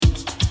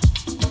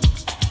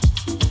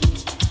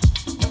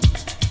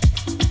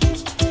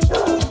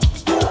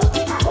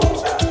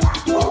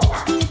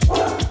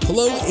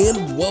Hello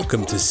and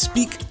welcome to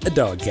Speak a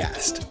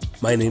Dogcast.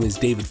 My name is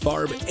David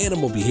Farb,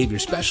 Animal Behavior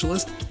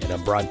Specialist, and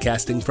I'm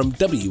broadcasting from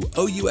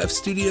WOUF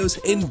Studios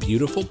in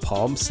beautiful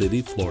Palm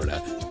City, Florida.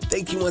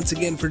 Thank you once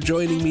again for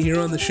joining me here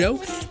on the show,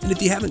 and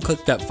if you haven't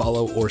clicked that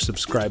follow or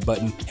subscribe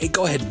button, hey,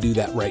 go ahead and do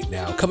that right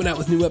now. Coming out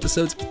with new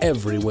episodes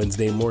every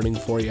Wednesday morning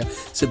for you,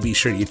 so be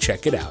sure you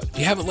check it out. If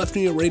you haven't left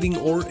me a rating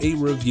or a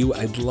review,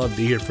 I'd love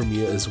to hear from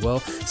you as well,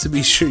 so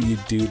be sure you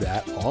do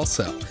that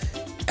also.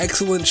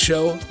 Excellent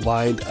show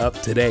lined up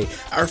today.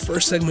 Our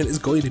first segment is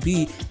going to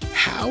be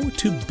how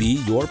to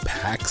be your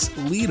pack's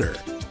leader.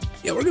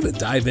 Yeah, we're going to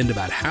dive into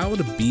about how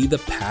to be the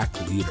pack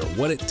leader,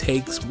 what it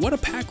takes, what a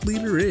pack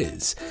leader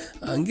is,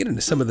 and get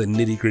into some of the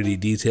nitty-gritty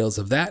details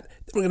of that.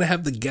 Then we're going to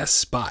have the guest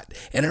spot.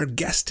 And our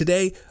guest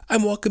today,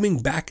 I'm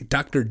welcoming back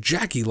Dr.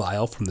 Jackie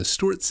Lyle from the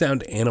Stewart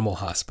Sound Animal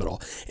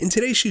Hospital. And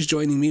today she's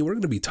joining me. We're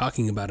going to be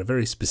talking about a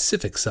very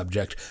specific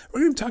subject.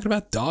 We're going to be talking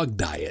about dog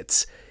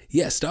diets.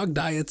 Yes, dog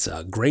diets,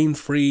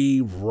 grain-free,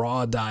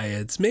 raw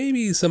diets,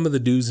 maybe some of the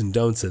do's and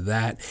don'ts of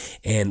that,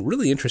 and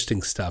really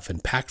interesting stuff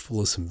and packed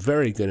full of some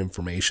very good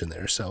information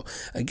there. So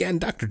again,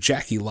 Dr.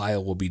 Jackie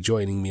Lyle will be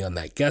joining me on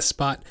that guest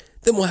spot.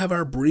 Then we'll have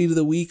our breed of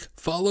the week,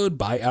 followed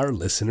by our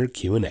listener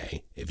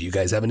Q&A. If you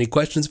guys have any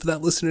questions for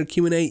that listener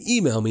Q&A,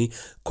 email me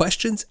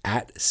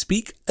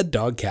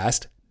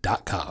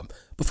questions@speakadogcast.com.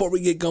 Before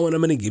we get going, I'm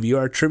going to give you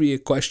our trivia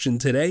question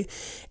today.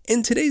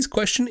 And today's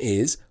question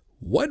is,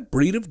 what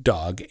breed of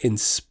dog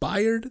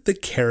inspired the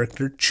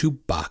character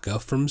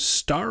Chewbacca from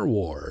Star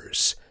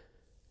Wars?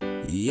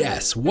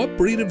 Yes, what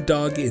breed of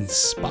dog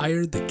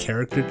inspired the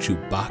character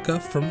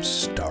Chewbacca from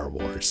Star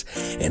Wars?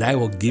 And I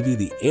will give you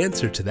the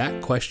answer to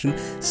that question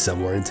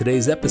somewhere in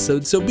today's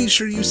episode, so be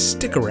sure you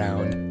stick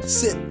around,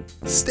 sit,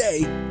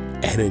 stay,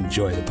 and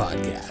enjoy the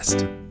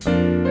podcast.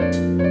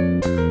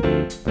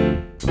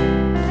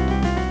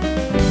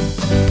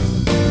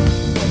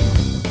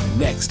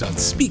 Next on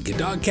Speak a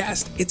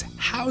Dogcast, it's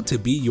how to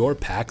be your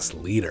pack's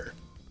leader.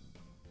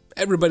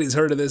 Everybody's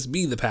heard of this,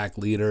 be the pack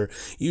leader.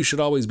 You should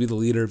always be the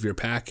leader of your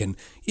pack, and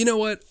you know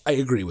what? I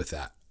agree with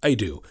that. I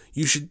do.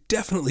 You should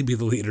definitely be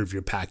the leader of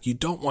your pack. You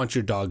don't want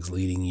your dogs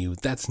leading you.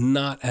 That's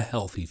not a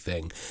healthy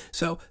thing.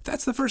 So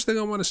that's the first thing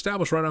I want to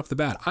establish right off the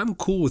bat. I'm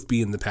cool with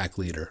being the pack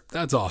leader.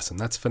 That's awesome.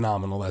 That's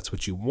phenomenal. That's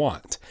what you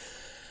want.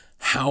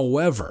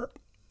 However,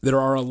 there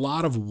are a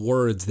lot of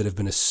words that have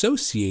been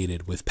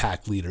associated with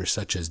pack leaders,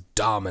 such as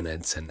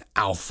dominance and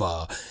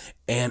alpha,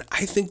 and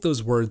I think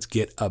those words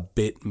get a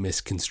bit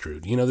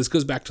misconstrued. You know, this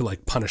goes back to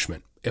like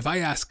punishment. If I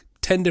ask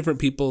 10 different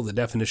people the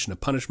definition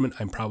of punishment,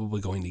 I'm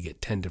probably going to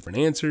get 10 different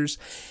answers.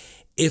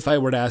 If I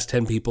were to ask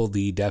 10 people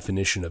the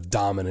definition of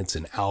dominance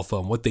and alpha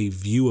and what they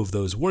view of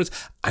those words,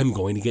 I'm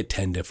going to get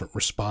 10 different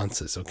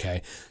responses,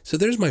 okay? So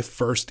there's my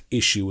first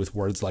issue with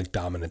words like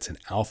dominance and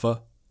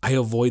alpha. I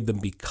avoid them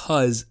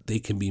because they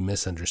can be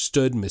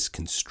misunderstood,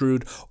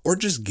 misconstrued, or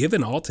just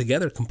given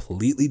altogether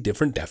completely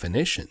different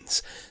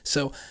definitions.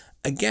 So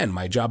again,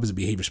 my job as a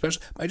behavior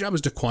specialist, my job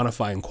is to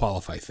quantify and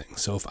qualify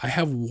things. So if I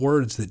have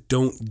words that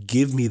don't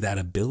give me that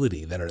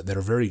ability, that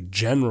are very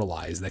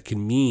generalized, that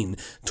can mean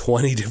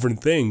 20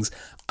 different things,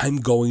 I'm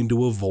going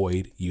to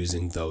avoid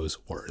using those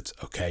words.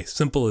 Okay,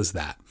 simple as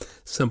that.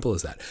 Simple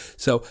as that.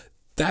 So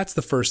that's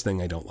the first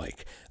thing I don't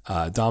like.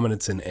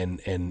 Dominance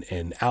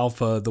and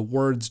alpha, the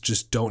words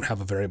just don't have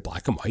a very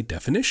black and white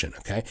definition,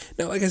 okay?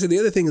 Now, like I said, the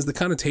other thing is the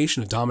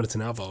connotation of dominance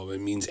and alpha. It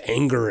means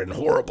anger and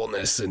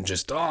horribleness and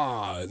just,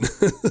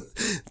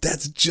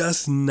 that's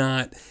just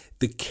not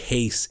the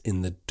case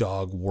in the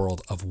dog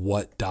world of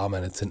what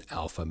dominance and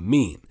alpha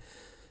mean.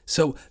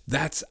 So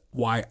that's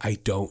why I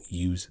don't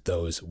use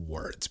those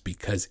words,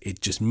 because it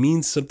just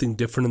means something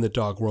different in the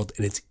dog world,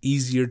 and it's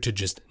easier to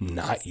just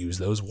not use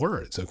those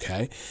words,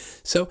 okay?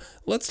 So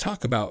let's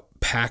talk about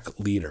pack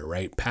leader,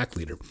 right? Pack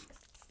leader.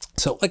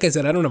 So like I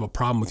said, I don't have a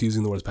problem with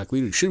using the words pack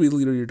leader. You should be the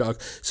leader of your dog.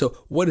 So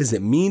what does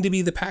it mean to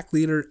be the pack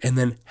leader? And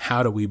then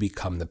how do we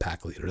become the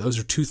pack leader? Those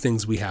are two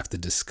things we have to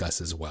discuss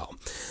as well.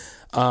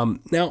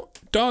 Now,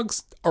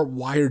 dogs are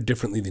wired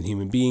differently than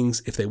human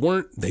beings. If they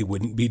weren't, they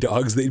wouldn't be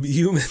dogs, they'd be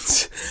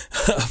humans.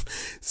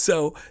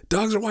 So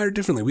dogs are wired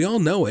differently. We all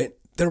know it.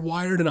 They're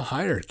wired in a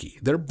hierarchy.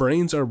 Their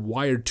brains are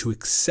wired to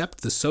accept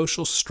the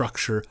social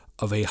structure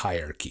of a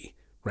hierarchy,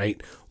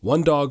 right?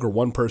 One dog or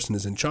one person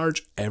is in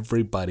charge,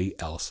 everybody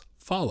else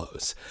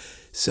follows.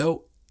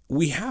 So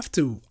we have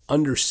to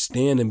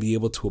understand and be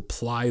able to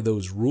apply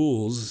those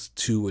rules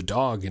to a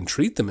dog and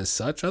treat them as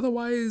such.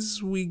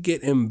 Otherwise, we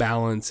get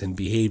imbalance and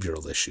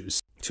behavioral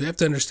issues. So we have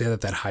to understand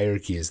that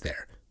hierarchy is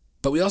there.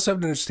 But we also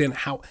have to understand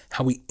how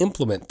we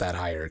implement that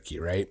hierarchy,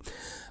 right?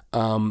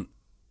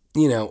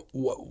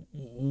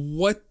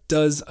 What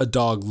does a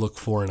dog look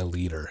for in a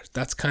leader?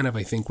 That's kind of,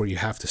 I think, where you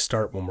have to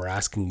start when we're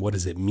asking, what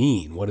does it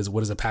mean? What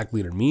does a pack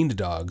leader mean to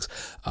dogs?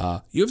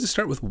 You have to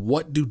start with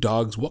what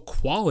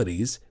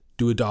qualities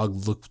do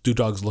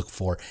dogs look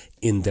for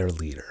in their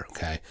leader,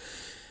 okay?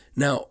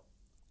 Now,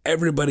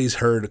 Everybody's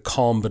heard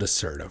calm but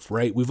assertive,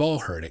 right? We've all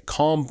heard it.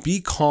 Be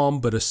calm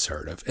but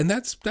assertive. And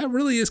that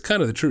really is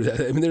kind of the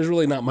truth. I mean, there's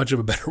really not much of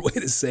a better way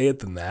to say it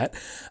than that.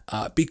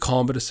 Be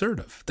calm but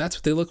assertive. That's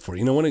what they look for.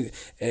 One of the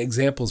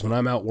examples when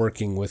I'm out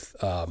working with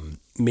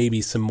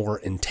maybe some more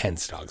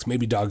intense dogs,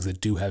 maybe dogs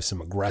that do have some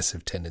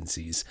aggressive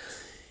tendencies,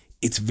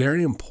 it's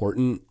very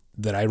important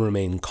that I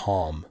remain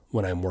calm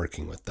when I'm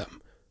working with them.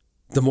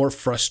 The more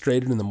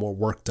frustrated and the more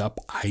worked up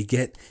I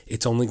get,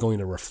 it's only going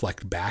to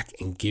reflect back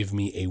and give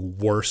me a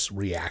worse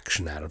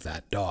reaction out of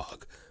that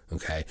dog.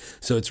 Okay.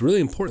 So it's really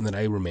important that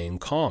I remain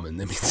calm.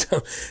 And I mean,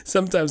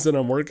 sometimes when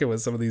I'm working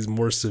with some of these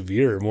more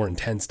severe, more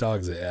intense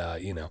dogs,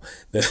 they'll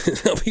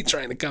be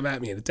trying to come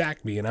at me and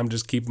attack me. And I'm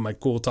just keeping my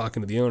cool,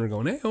 talking to the owner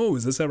going, hey,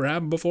 has this ever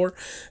happened before?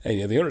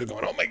 And the owner's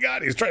going, oh my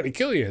God, he's trying to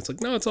kill you. It's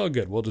like, no, it's all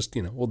good. We'll just,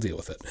 we'll deal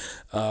with it.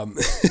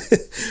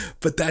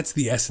 But that's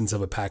the essence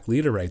of a pack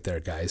leader right there,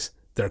 guys.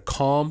 They're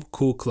calm,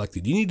 cool,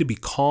 collected. You need to be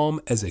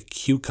calm as a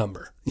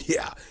cucumber.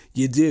 Yeah,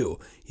 you do.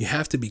 You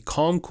have to be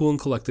calm, cool, and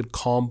collected,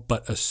 calm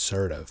but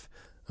assertive.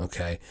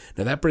 Okay.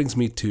 Now that brings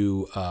me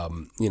to,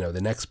 the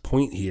next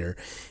point here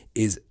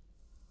is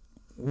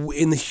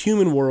in the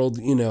human world,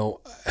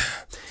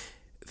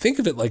 think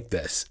of it like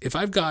this. If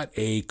I've got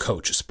a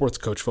coach, a sports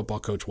coach, football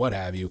coach, what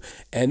have you,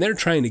 and they're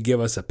trying to give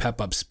us a pep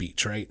up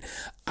speech, right?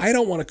 I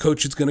don't want a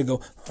coach that's going to go,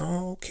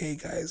 oh, okay,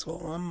 guys, well,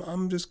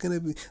 I'm just going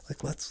to be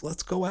like,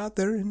 let's go out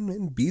there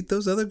and beat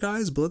those other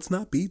guys, but let's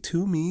not be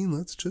too mean.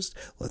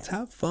 Let's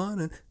have fun.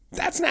 And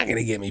that's not going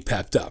to get me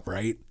pepped up,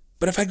 right?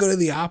 But if I go to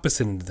the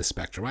opposite end of the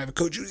spectrum, I have a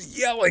coach who's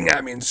yelling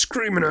at me and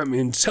screaming at me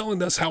and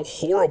telling us how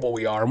horrible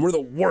we are and we're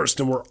the worst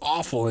and we're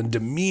awful and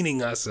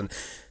demeaning us, and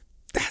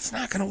that's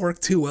not going to work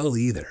too well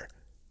either,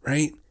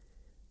 right?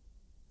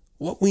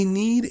 What we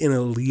need in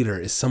a leader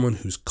is someone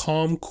who's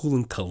calm, cool,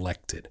 and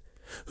collected,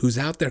 who's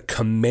out there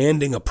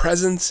commanding a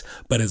presence,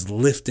 but is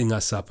lifting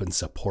us up and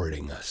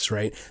supporting us,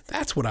 right?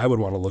 That's what I would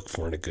want to look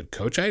for in a good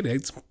coach. I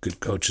had some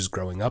good coaches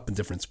growing up in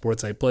different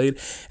sports I played.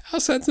 I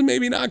also had some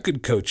maybe not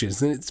good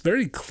coaches, and it's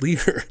very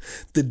clear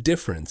the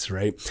difference,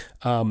 right?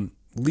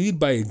 Lead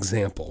by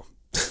example.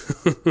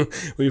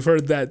 We've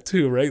heard that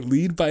too, right?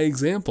 Lead by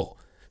example.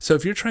 So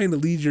if you're trying to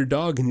lead your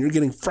dog and you're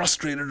getting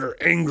frustrated or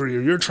angry,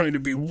 or you're trying to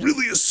be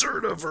really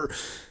assertive, or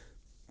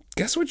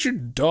guess what your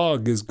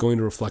dog is going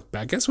to reflect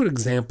back? Guess what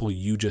example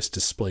you just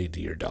displayed to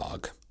your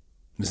dog?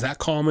 Is that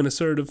calm and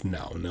assertive?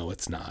 No,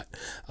 it's not.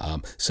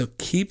 So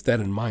keep that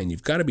in mind.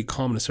 You've got to be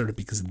calm and assertive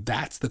because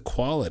that's the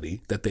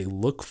quality that they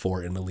look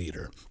for in a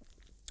leader.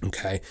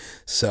 Okay,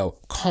 so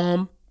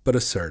calm but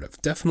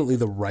assertive. Definitely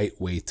the right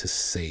way to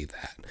say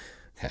that.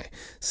 Okay,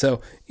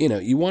 so,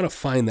 you want to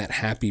find that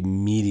happy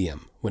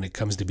medium when it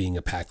comes to being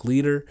a pack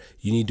leader.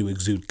 You need to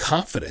exude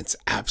confidence.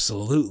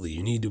 Absolutely.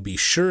 You need to be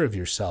sure of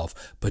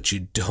yourself, but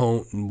you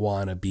don't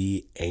want to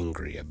be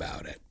angry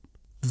about it.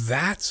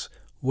 That's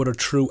what a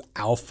true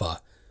alpha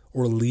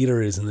or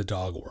leader is in the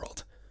dog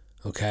world.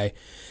 Okay,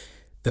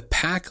 the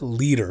pack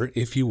leader,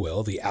 if you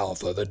will, the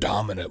alpha, the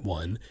dominant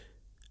one,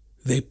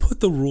 they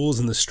put the rules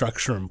and the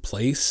structure in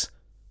place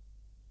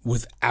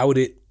without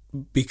it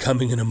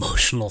becoming an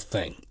emotional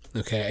thing.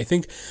 Okay, I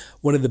think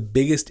one of the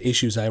biggest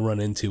issues I run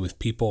into with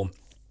people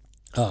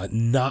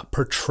not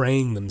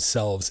portraying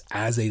themselves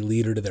as a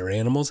leader to their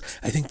animals,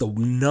 I think the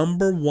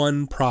number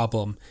one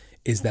problem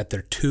is that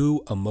they're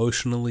too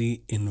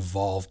emotionally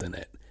involved in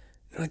it.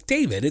 You're like,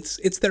 David,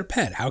 it's their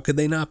pet. How could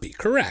they not be?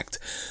 Correct.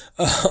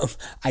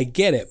 I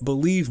get it.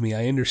 Believe me,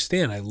 I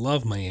understand. I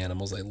love my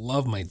animals. I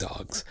love my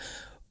dogs.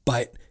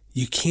 But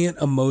you can't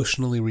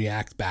emotionally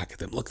react back at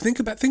them. Look, think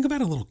about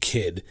a little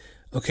kid.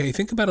 Okay,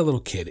 think about a little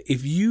kid.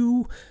 If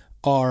you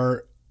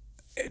are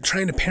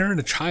trying to parent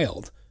a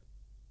child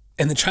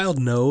and the child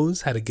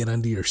knows how to get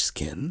under your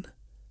skin,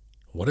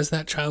 what is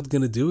that child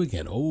going to do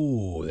again?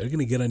 Oh, they're going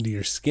to get under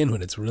your skin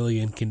when it's really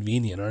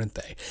inconvenient, aren't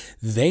they?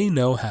 They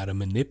know how to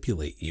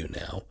manipulate you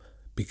now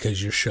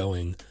because you're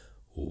showing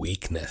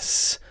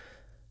weakness.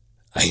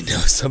 I know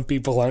some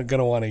people aren't going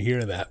to want to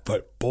hear that,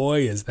 but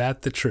boy, is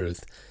that the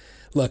truth.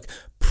 Look,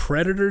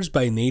 predators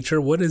by nature,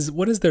 what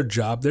is their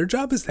job? Their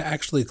job is to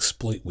actually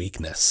exploit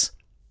weakness.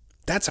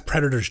 That's a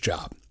predator's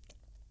job.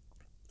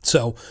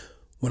 So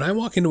when I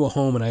walk into a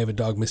home and I have a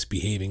dog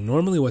misbehaving,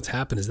 normally what's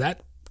happened is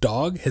that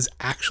dog has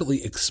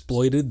actually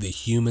exploited the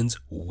human's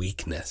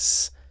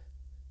weakness.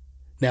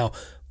 Now,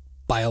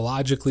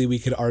 biologically, we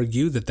could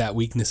argue that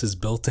weakness is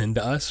built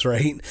into us,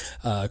 right?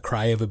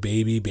 Cry of a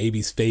baby,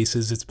 baby's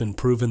faces. It's been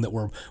proven that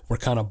we're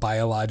kind of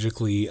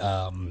biologically,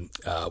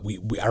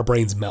 our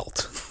brains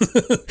melt.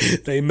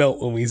 They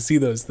melt when we see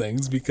those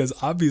things because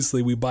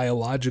obviously we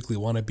biologically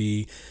want to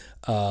be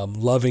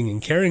loving and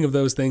caring of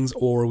those things,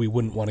 or we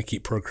wouldn't want to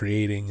keep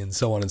procreating and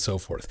so on and so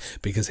forth.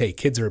 Because, hey,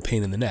 kids are a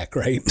pain in the neck,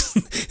 right?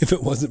 If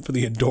it wasn't for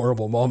the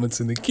adorable moments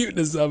and the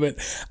cuteness of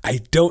it, I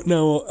don't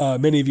know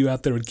many of you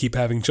out there would keep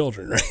having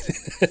children, right?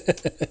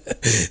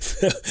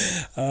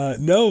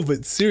 No,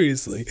 but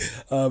seriously.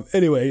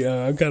 Anyway,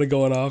 I'm kind of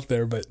going off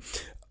there, but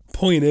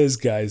point is,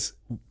 guys,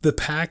 the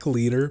pack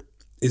leader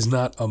is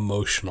not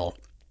emotional.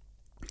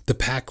 The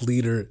pack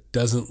leader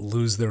doesn't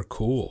lose their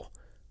cool.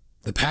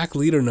 The pack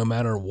leader, no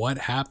matter what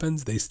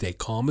happens, they stay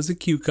calm as a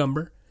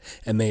cucumber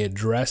and they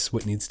address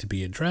what needs to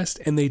be addressed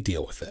and they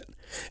deal with it.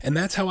 And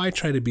that's how I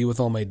try to be with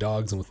all my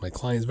dogs and with my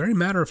clients. Very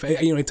matter of fact.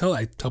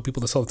 I tell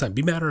people this all the time.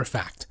 Be matter of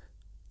fact.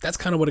 That's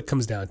kind of what it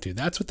comes down to.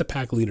 That's what the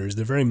pack leader is.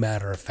 They're very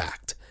matter of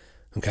fact.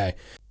 Okay?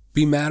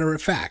 Be matter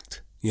of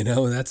fact.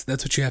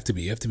 That's what you have to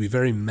be. You have to be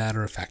very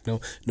matter of fact.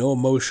 No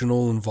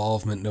emotional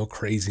involvement, no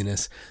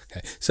craziness.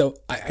 Okay. So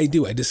I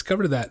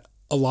discovered that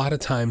a lot of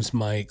times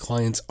my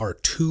clients are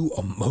too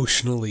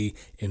emotionally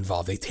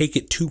involved. They take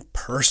it too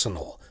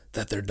personal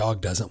that their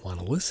dog doesn't want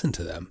to listen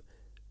to them.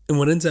 And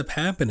what ends up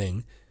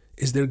happening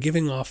is they're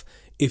giving off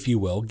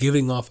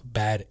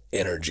bad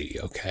energy,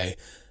 okay?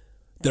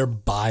 Their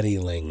body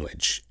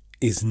language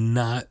is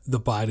not the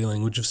body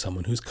language of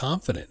someone who's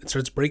confident. It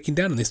starts breaking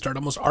down and they start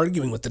almost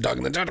arguing with the dog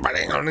and the dog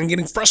and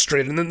getting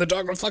frustrated, and then the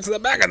dog reflects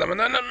that back at them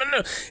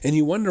and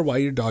you wonder why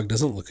your dog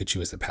doesn't look at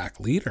you as a pack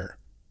leader.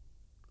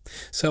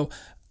 So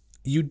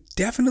you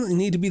definitely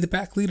need to be the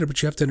pack leader,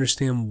 but you have to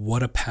understand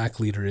what a pack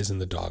leader is in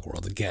the dog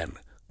world. Again,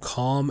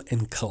 calm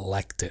and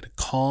collected,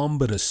 calm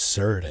but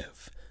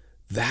assertive.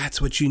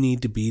 That's what you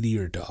need to be to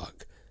your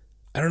dog.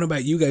 I don't know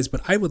about you guys, but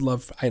I would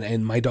love,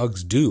 and my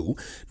dogs do,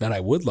 I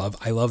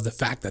love the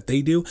fact that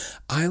they do.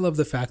 I love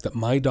the fact that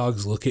my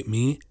dogs look at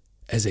me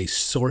as a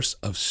source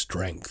of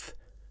strength.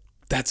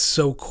 That's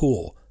so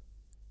cool.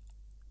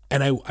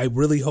 And I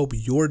really hope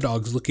your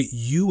dogs look at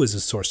you as a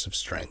source of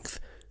strength.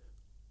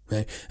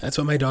 Okay? That's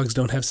why my dogs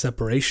don't have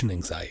separation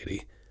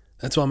anxiety.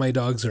 That's why my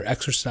dogs are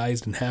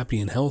exercised and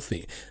happy and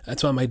healthy.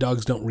 That's why my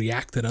dogs don't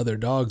react at other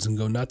dogs and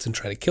go nuts and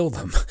try to kill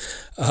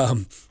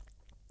them.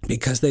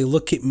 Because they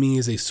look at me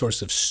as a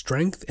source of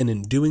strength, and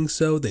in doing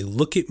so, they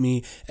look at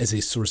me as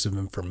a source of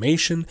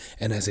information,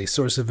 and as a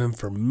source of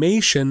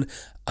information,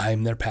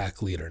 I'm their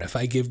pack leader. And if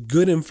I give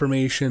good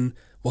information,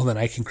 well, then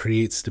I can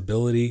create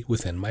stability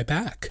within my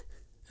pack.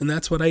 And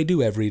that's what I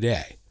do every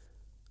day.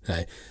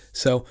 Okay?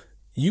 So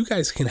you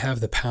guys can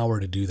have the power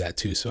to do that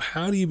too. So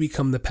how do you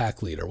become the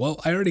pack leader? Well,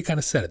 I already kind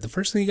of said it. The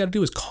first thing you got to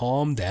do is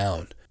calm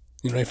down.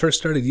 When I first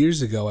started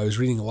years ago, I was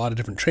reading a lot of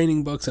different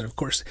training books. And of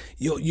course,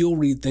 you'll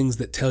read things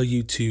that tell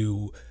you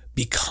to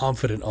be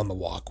confident on the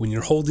walk. When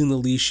you're holding the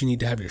leash, you need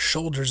to have your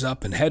shoulders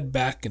up and head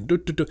back and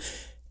do.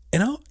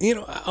 And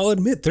I'll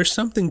admit there's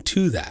something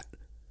to that,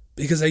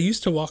 because I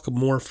used to walk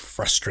more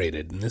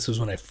frustrated. And this was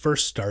when I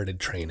first started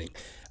training.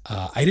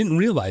 I didn't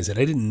realize it.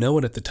 I didn't know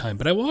it at the time,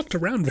 but I walked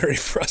around very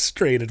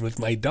frustrated with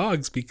my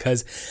dogs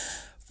because,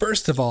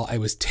 first of all, I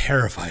was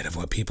terrified of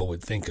what people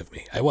would think of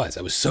me. I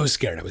was so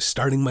scared. I was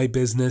starting my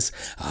business.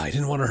 I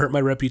didn't want to hurt my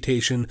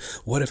reputation.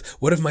 What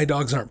if my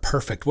dogs aren't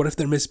perfect? What if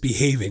they're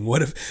misbehaving?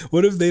 What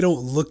if they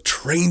don't look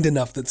trained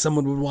enough that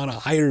someone would want to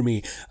hire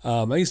me?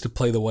 I used to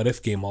play the what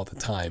if game all the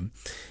time.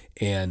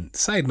 And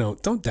side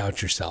note, don't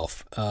doubt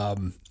yourself.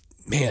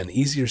 Man,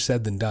 easier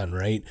said than done,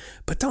 right?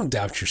 But don't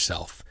doubt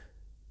yourself.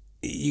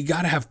 You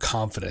got to have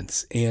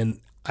confidence. And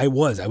I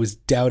was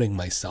doubting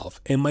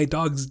myself. And my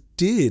dogs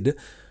did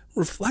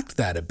reflect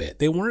that a bit.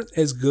 They weren't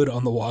as good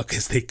on the walk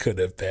as they could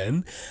have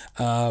been.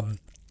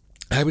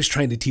 I was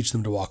trying to teach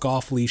them to walk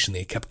off leash, and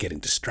they kept getting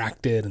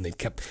distracted, and they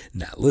kept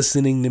not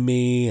listening to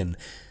me. And,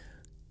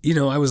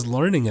 I was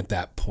learning at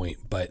that point.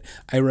 But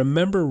I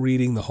remember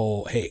reading the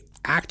whole, hey,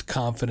 act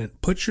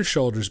confident, put your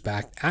shoulders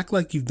back, act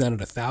like you've done it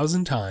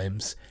 1,000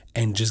 times,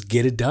 and just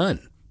get it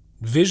done.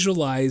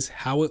 Visualize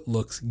how it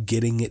looks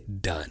getting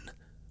it done,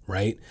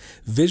 right?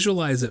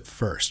 Visualize it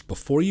first.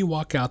 Before you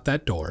walk out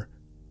that door,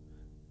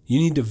 you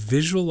need to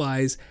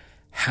visualize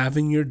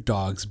having your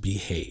dogs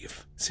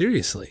behave.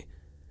 Seriously.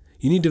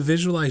 You need to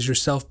visualize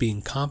yourself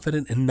being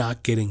confident and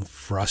not getting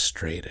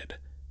frustrated.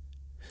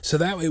 So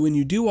that way, when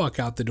you do walk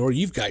out the door,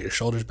 you've got your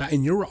shoulders back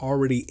and you're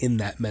already in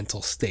that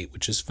mental state,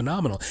 which is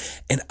phenomenal.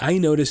 And I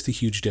noticed a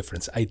huge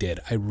difference. I did.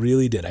 I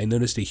really did. I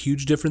noticed a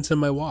huge difference in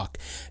my walk.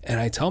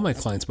 And I tell my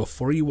clients,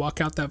 before you walk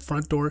out that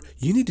front door,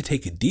 you need to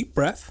take a deep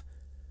breath,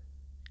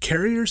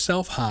 carry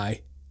yourself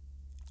high,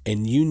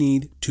 and you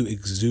need to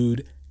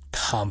exude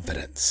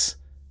confidence,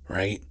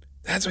 right?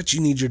 That's what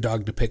you need your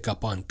dog to pick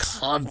up on,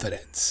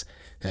 confidence.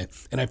 Okay?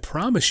 And I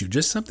promise you,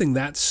 just something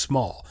that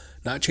small,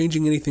 not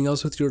changing anything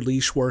else with your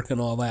leash work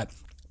and all that,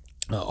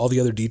 all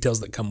the other details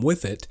that come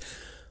with it,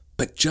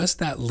 but just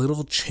that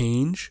little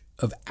change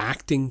of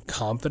acting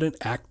confident,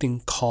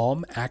 acting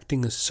calm,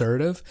 acting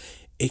assertive,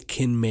 it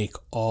can make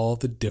all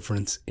the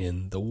difference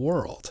in the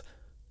world.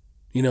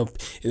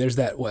 There's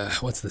that,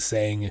 what's the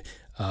saying?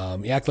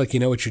 You act like you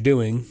know what you're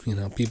doing,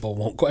 people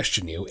won't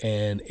question you.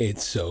 And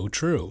it's so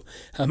true.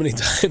 How many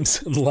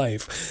times in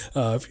life,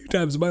 a few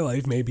times in my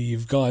life, maybe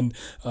you've gone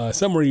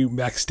somewhere you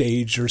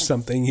backstage or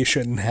something you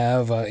shouldn't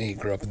have. You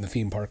grew up in the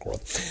theme park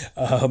world.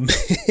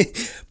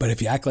 But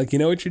if you act like you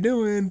know what you're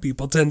doing,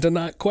 people tend to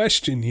not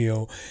question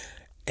you.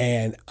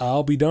 And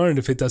I'll be darned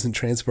if it doesn't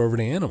transfer over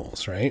to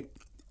animals, right?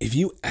 If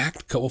you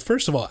act, well,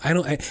 first of all, I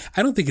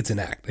don't think it's an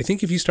act. I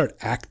think if you start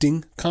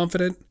acting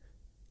confident,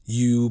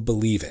 you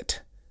believe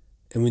it.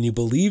 And when you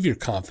believe you're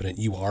confident,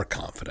 you are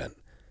confident.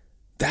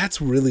 That's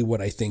really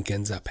what I think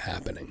ends up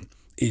happening,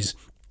 is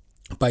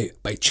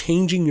By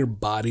changing your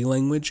body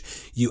language,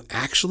 you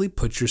actually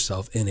put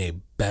yourself in a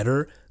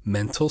better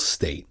mental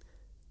state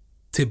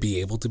to be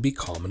able to be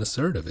calm and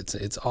assertive.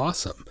 It's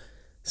awesome.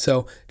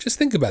 So just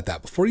think about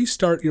that. Before you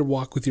start your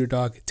walk with your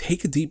dog,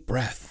 take a deep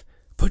breath.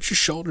 Put your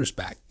shoulders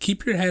back.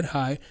 Keep your head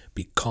high.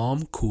 Be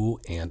calm, cool,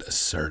 and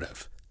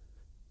assertive.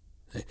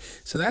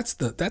 So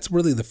that's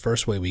really the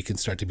first way we can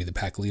start to be the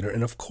pack leader.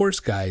 And of course,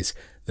 guys,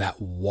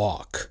 that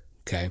walk.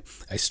 Okay,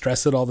 I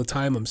stress it all the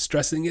time. I'm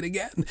stressing it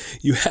again.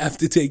 You have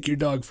to take your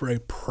dog for a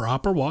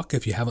proper walk.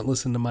 If you haven't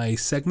listened to my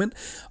segment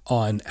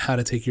on how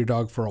to take your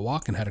dog for a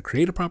walk and how to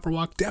create a proper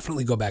walk,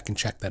 definitely go back and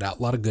check that out.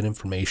 A lot of good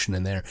information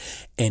in there.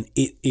 And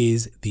it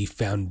is the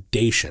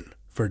foundation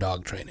for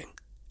dog training.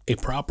 A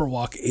proper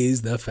walk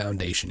is the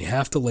foundation. You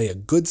have to lay a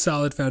good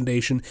solid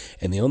foundation,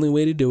 and the only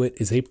way to do it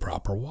is a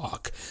proper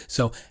walk.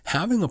 So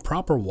having a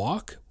proper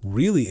walk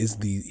really is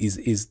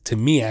to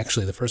me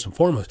actually the first and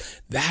foremost.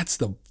 That's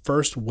the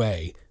first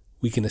way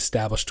we can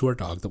establish to our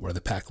dog that we're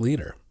the pack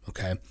leader.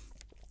 Okay,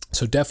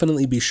 so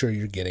definitely be sure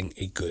you're getting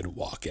a good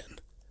walk in.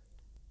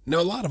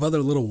 Now, a lot of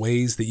other little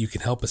ways that you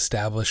can help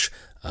establish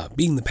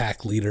being the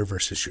pack leader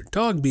versus your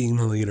dog being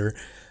the leader.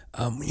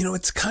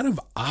 It's kind of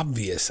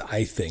obvious,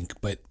 I think,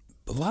 but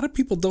a lot of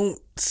people don't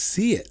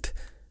see it.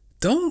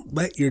 Don't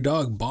let your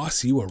dog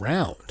boss you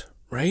around,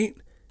 right?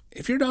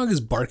 If your dog is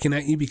barking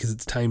at you because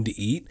it's time to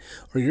eat,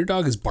 or your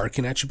dog is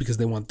barking at you because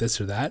they want this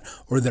or that,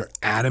 or they're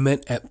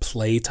adamant at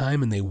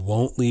playtime and they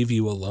won't leave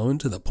you alone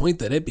to the point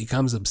that it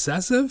becomes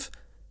obsessive,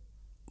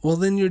 well,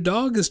 then your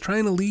dog is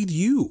trying to lead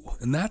you,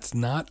 and that's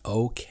not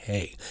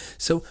okay.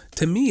 So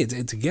to me,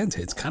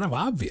 it's kind of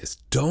obvious.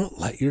 Don't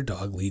let your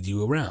dog lead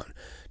you around.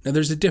 Now,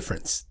 there's a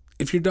difference.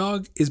 If your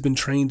dog has been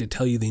trained to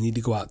tell you they need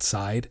to go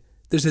outside,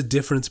 there's a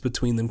difference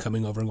between them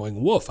coming over and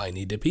going, woof, I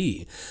need to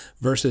pee,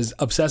 versus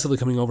obsessively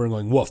coming over and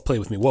going, woof, play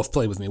with me, woof,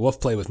 play with me,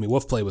 woof, play with me,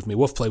 woof, play with me,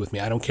 woof, play with me.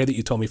 I don't care that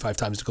you told me 5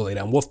 times to go lay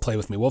down. Woof, play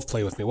with me, woof,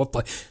 play with me, woof,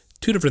 play.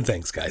 Two different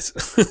things, guys.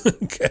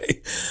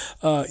 Okay.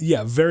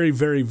 Very,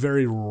 very,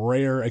 very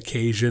rare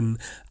occasion.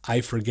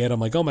 I forget. I'm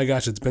like, oh my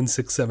gosh, it's been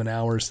 6-7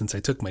 hours since I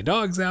took my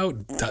dogs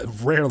out. That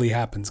rarely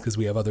happens because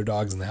we have other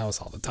dogs in the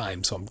house all the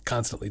time. So I'm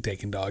constantly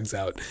taking dogs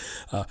out.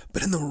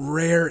 But in the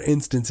rare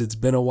instance, it's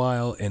been a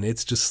while and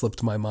it's just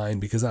slipped my mind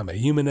because I'm a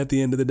human at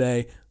the end of the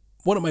day.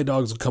 One of my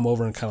dogs will come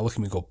over and kind of look at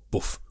me and go,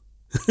 boof.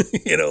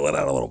 Let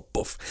out a little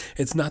boof.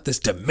 It's not this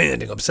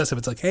demanding, obsessive.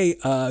 It's like, hey,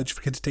 did you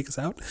forget to take us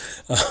out?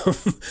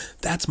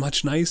 That's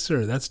much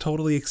nicer. That's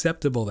totally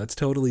acceptable. That's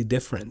totally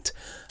different.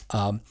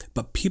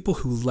 But people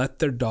who let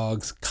their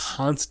dogs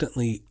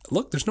constantly,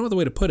 look, there's no other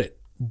way to put it,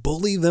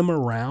 bully them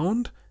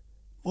around,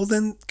 well,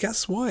 then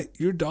guess what?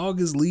 Your dog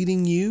is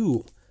leading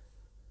you.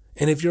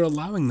 And if you're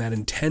allowing that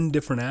in 10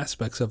 different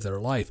aspects of their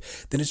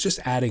life, then it's just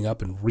adding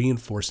up and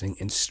reinforcing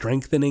and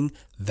strengthening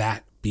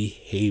that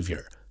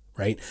behavior.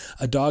 Right?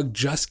 A dog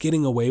just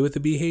getting away with the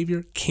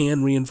behavior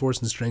can reinforce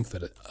and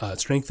strengthen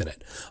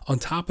it. On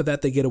top of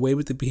that, they get away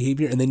with the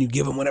behavior and then you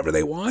give them whatever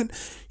they want.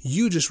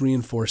 You just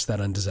reinforce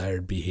that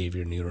undesired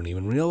behavior and you don't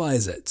even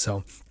realize it.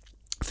 So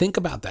think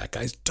about that,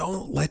 guys.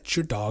 Don't let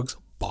your dogs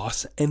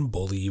boss and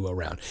bully you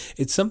around.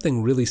 It's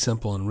something really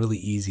simple and really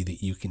easy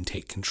that you can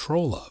take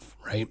control of,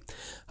 right?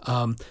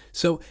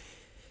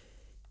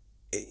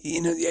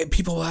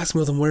 People will ask me,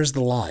 well, then where's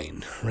the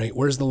line, right?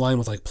 Where's the line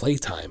with like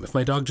playtime? If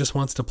my dog just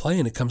wants to play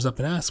and it comes up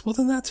and asks, well,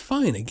 then that's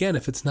fine. Again,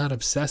 if it's not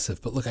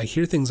obsessive. But look, I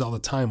hear things all the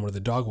time where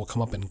the dog will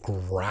come up and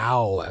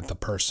growl at the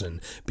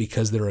person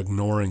because they're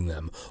ignoring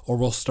them, or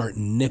will start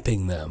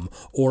nipping them,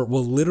 or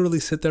will literally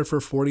sit there for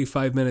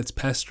 45 minutes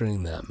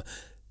pestering them.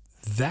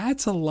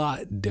 That's a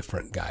lot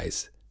different,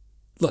 guys.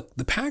 Look,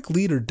 the pack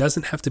leader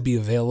doesn't have to be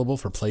available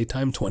for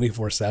playtime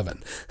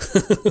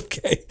 24/7.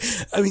 Okay?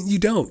 I mean, you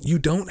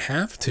don't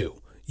have to.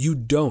 You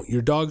don't.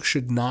 Your dog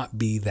should not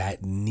be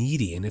that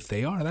needy. And if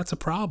they are, that's a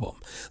problem.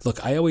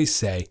 Look, I always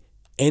say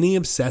any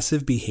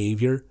obsessive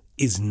behavior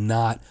is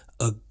not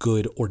a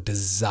good or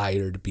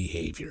desired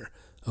behavior.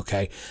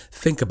 Okay?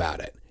 Think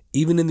about it.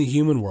 Even in the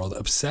human world,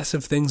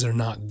 obsessive things are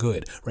not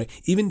good, right?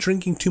 Even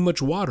drinking too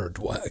much water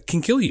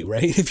can kill you,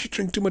 right? If you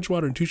drink too much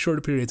water in too short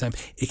a period of time,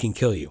 it can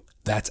kill you.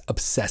 That's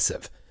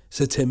obsessive.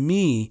 So to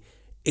me,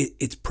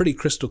 it's pretty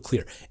crystal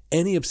clear.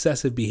 Any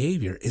obsessive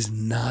behavior is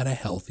not a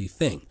healthy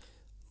thing.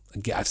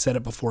 Again, I've said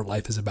it before,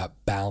 life is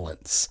about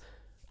balance.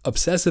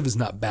 Obsessive is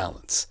not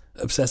balance.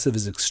 Obsessive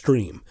is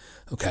extreme,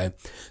 okay?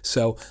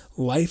 So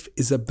life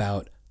is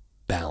about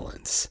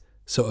balance.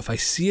 So if I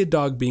see a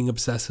dog being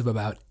obsessive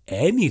about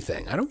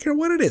anything, I don't care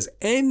what it is,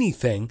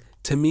 anything,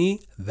 to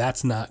me,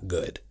 that's not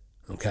good,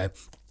 okay?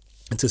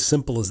 It's as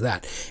simple as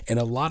that. And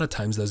a lot of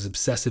times those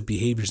obsessive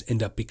behaviors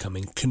end up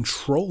becoming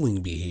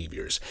controlling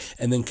behaviors.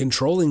 And then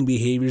controlling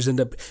behaviors end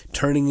up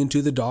turning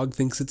into the dog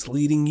thinks it's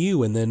leading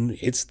you, and then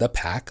it's the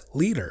pack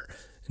leader.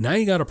 Now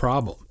you got a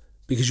problem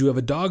because you have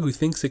a dog who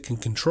thinks it can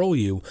control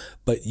you,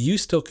 but you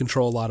still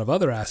control a lot of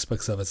other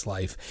aspects of its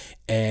life.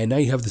 And now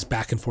you have this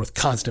back and forth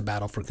constant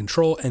battle for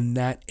control, and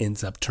that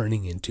ends up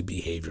turning into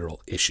behavioral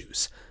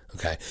issues.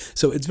 Okay,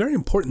 so it's very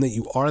important that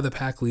you are the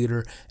pack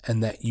leader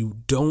and that you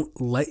don't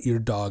let your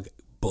dog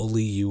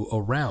bully you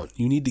around.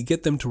 You need to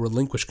get them to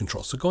relinquish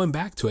control. So going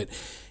back to it,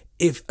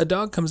 if a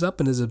dog comes up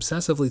and is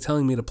obsessively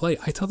telling me to play,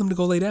 I tell them to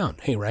go lay down.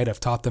 Hey, right, I've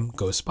taught them,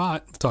 go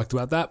spot. I've talked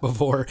about that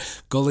before.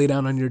 Go lay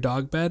down on your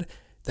dog bed.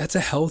 That's a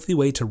healthy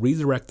way to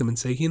redirect them and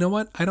say, you know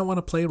what? I don't want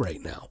to play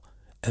right now.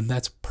 And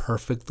that's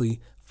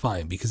perfectly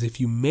fine. Because if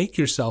you make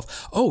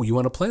yourself, oh, you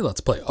want to play?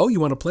 Let's play. Oh, you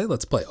want to play?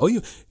 Let's play. Oh,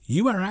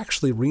 you are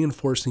actually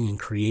reinforcing and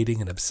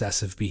creating an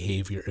obsessive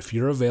behavior if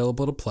you're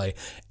available to play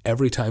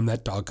every time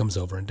that dog comes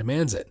over and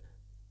demands it.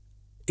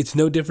 It's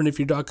no different if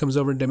your dog comes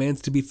over and demands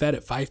to be fed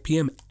at 5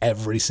 p.m.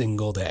 every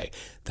single day.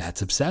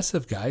 That's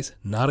obsessive, guys.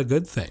 Not a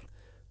good thing.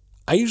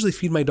 I usually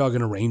feed my dogs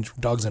in a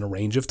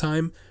range of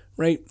time,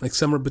 right? Like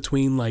somewhere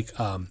between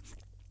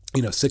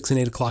 6 and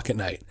 8 o'clock at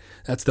night.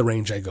 That's the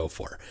range I go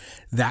for.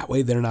 That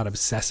way they're not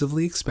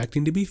obsessively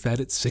expecting to be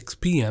fed at 6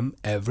 p.m.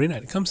 every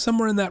night. It comes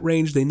somewhere in that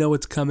range. They know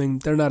it's coming.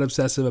 They're not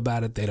obsessive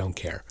about it. They don't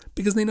care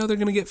because they know they're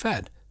going to get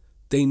fed.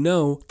 They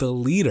know the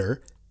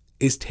leader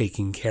is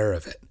taking care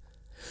of it.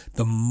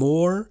 The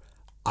more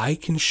I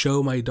can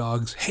show my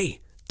dogs, hey,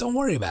 don't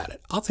worry about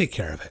it, I'll take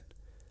care of it,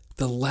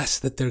 the less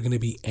that they're going to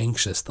be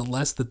anxious, the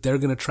less that they're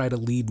going to try to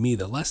lead me,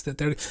 the less that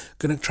they're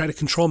going to try to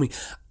control me.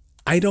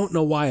 I don't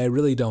know why. I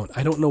really don't.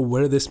 I don't know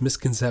where this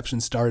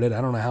misconception started. I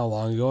don't know how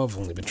long ago. I've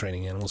only been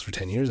training animals for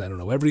 10 years. I don't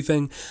know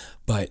everything,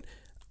 but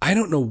I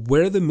don't know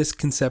where the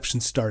misconception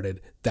started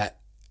that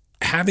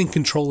having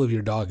control of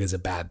your dog is a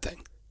bad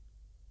thing.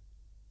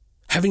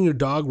 Having your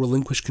dog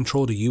relinquish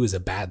control to you is a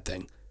bad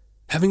thing.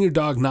 Having your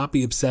dog not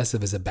be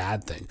obsessive is a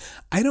bad thing.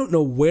 I don't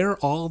know where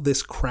all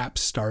this crap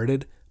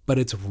started, but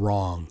it's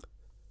wrong.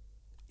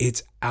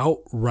 It's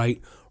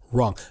outright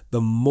wrong.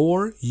 The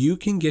more you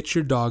can get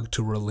your dog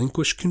to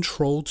relinquish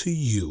control to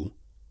you,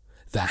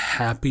 the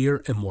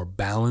happier and more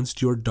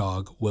balanced your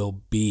dog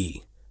will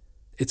be.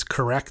 It's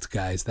correct,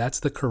 guys. That's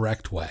the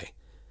correct way.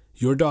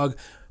 Your dog,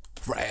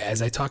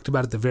 as I talked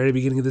about at the very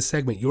beginning of this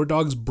segment, your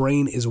dog's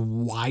brain is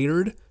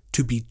wired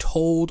to be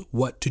told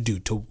what to do,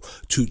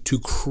 to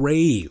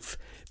crave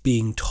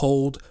being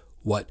told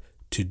what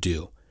to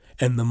do.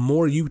 And the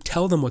more you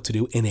tell them what to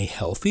do in a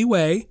healthy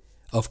way,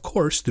 of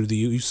course, through the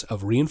use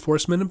of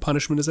reinforcement and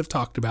punishment, as I've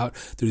talked about,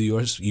 through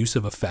the use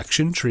of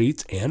affection,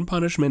 treats, and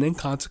punishment, and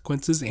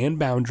consequences, and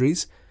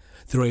boundaries,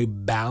 through a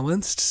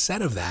balanced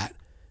set of that,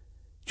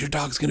 your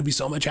dog's going to be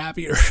so much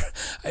happier.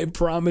 I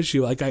promise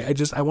you.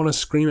 I want to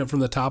scream it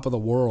from the top of the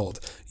world.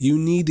 You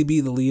need to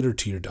be the leader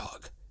to your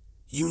dog.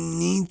 You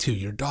need to.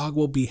 Your dog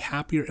will be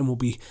happier and will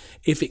be,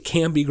 if it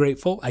can be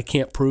grateful, I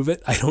can't prove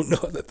it. I don't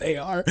know that they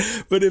are,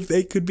 but if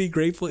they could be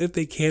grateful, if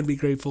they can be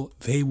grateful,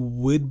 they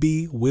will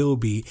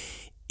be,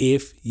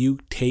 if you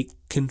take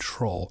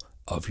control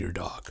of your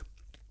dog.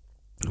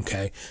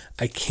 Okay?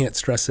 I can't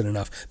stress it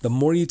enough. The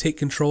more you take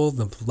control,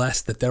 the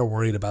less that they're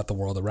worried about the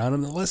world around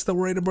them. The less they're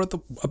worried about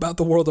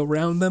the world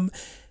around them,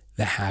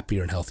 the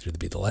happier and healthier they'll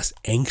be, the less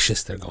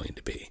anxious they're going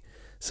to be.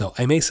 So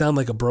I may sound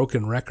like a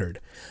broken record,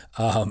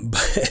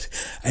 but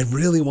I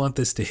really want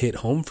this to hit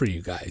home for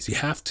you guys. You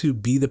have to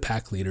be the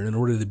pack leader. In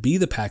order to be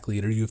the pack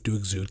leader, you have to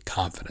exude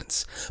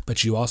confidence,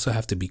 but you also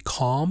have to be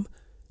calm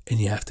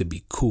and you have to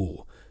be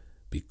cool.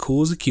 Be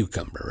cool as a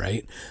cucumber,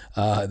 right?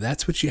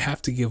 That's what you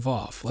have to give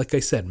off. Like I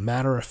said,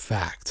 matter of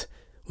fact.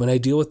 When I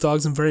deal with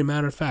dogs, I'm very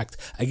matter of fact.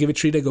 I give a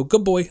treat, I go,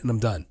 good boy, and I'm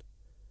done.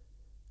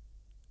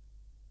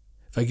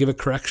 If I give a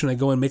correction, I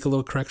go and make a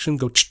little correction,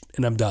 go,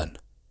 and I'm done.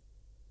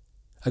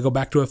 I go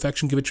back to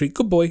affection, give a treat,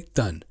 good boy,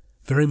 done.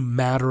 Very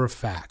matter of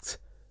fact,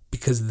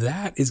 because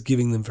that is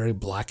giving them very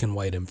black and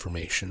white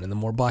information. And the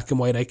more black and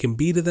white I can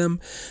be to them,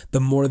 the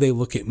more they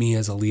look at me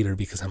as a leader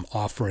because I'm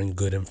offering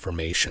good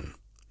information.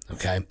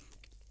 Okay?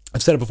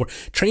 I've said it before.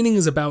 Training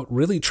is about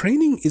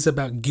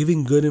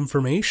giving good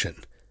information.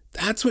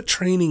 That's what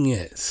training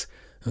is.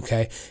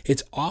 Okay?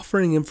 It's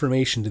offering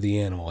information to the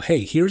animal.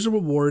 Hey, here's a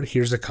reward,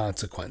 here's a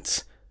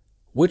consequence.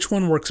 Which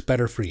one works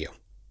better for you?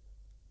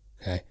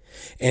 Okay.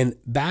 And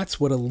that's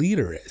what a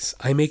leader is.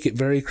 I make it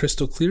very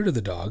crystal clear to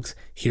the dogs.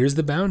 Here's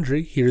the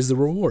boundary. Here's the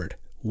reward.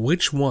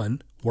 Which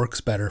one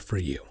works better for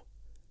you?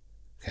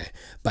 Okay.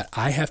 But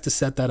I have to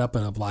set that up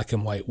in a black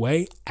and white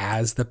way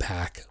as the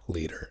pack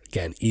leader.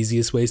 Again,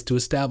 easiest ways to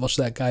establish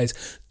that,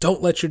 guys.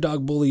 Don't let your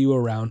dog bully you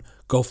around.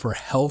 Go for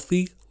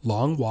healthy,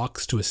 long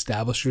walks to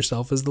establish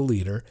yourself as the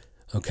leader.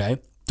 Okay.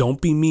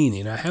 Don't be mean.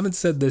 And I haven't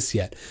said this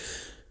yet.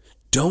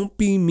 Don't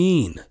be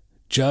mean.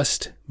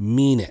 Just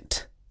mean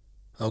it.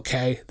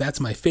 Okay, that's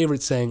my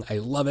favorite saying. I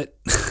love it.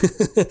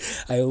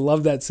 I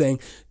love that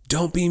saying.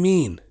 Don't be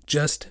mean.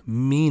 Just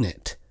mean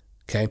it.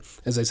 Okay,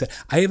 as I said,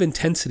 I have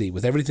intensity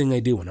with everything I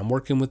do. When I'm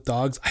working with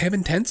dogs, I have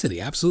intensity.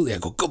 Absolutely. I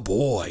go, good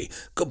boy,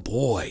 good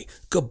boy,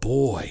 good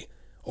boy.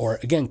 Or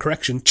again,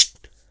 correction,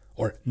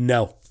 or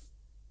no.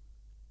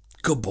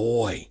 Good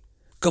boy,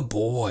 good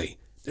boy.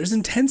 There's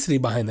intensity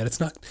behind that. It's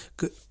not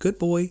good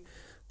boy,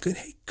 good,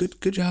 hey,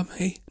 good job.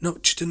 Hey, no,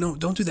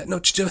 don't do that.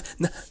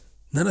 No,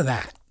 none of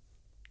that.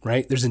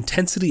 Right? There's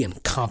intensity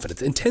and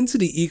confidence.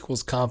 Intensity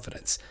equals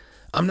confidence.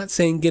 I'm not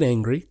saying get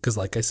angry, because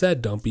like I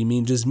said, don't be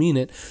mean, just mean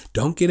it.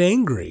 Don't get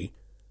angry.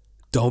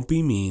 Don't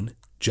be mean,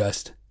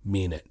 just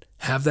mean it.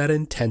 Have that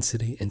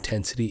intensity.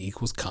 Intensity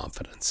equals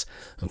confidence.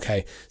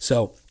 Okay,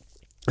 so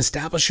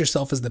establish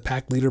yourself as the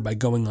pack leader by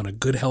going on a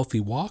good,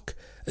 healthy walk.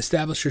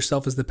 Establish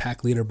yourself as the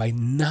pack leader by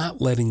not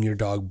letting your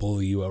dog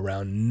bully you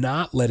around,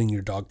 not letting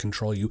your dog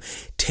control you.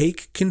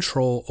 Take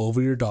control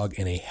over your dog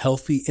in a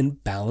healthy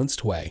and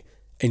balanced way,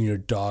 and your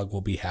dog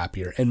will be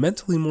happier and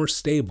mentally more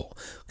stable.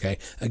 Okay,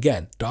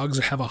 again, dogs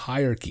have a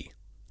hierarchy.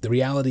 The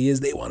reality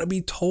is they want to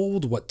be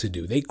told what to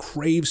do. They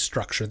crave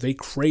structure. They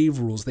crave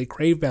rules. They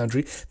crave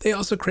boundary. They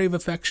also crave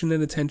affection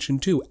and attention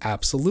too.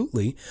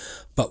 Absolutely.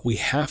 But we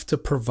have to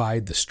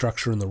provide the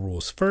structure and the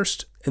rules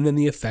first, and then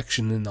the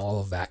affection and all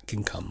of that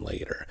can come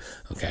later.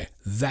 Okay.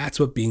 That's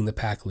what being the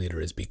pack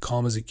leader is. Be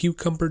calm as a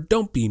cucumber.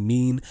 Don't be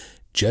mean.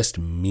 Just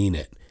mean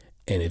it.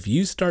 And if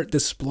you start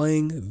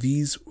displaying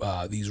these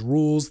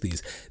rules,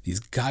 these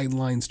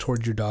guidelines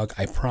toward your dog,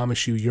 I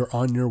promise you, you're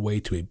on your way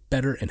to a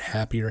better and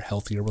happier,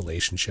 healthier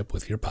relationship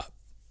with your pup.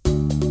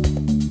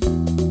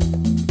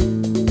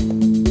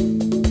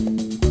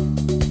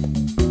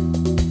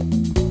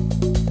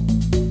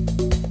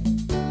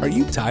 Are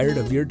you tired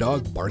of your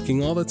dog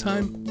barking all the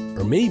time?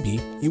 Or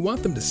maybe you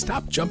want them to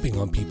stop jumping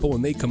on people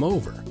when they come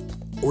over?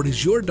 Or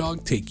does your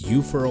dog take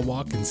you for a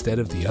walk instead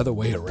of the other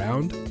way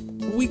around?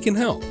 We can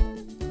help.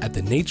 At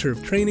The Nature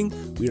of Training,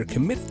 we are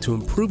committed to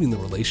improving the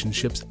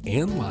relationships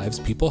and lives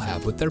people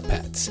have with their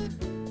pets.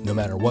 No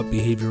matter what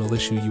behavioral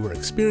issue you are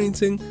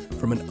experiencing,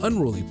 from an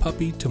unruly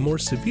puppy to more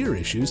severe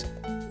issues,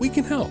 we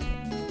can help.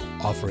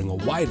 Offering a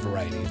wide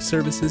variety of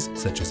services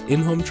such as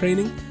in-home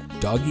training,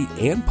 doggy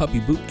and puppy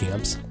boot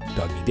camps,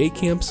 doggy day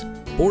camps,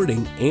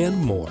 boarding, and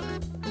more.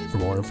 For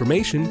more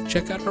information,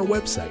 check out our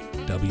website,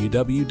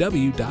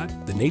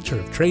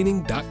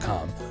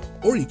 www.thenatureoftraining.com,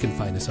 or you can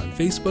find us on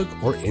Facebook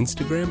or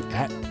Instagram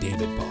at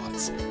David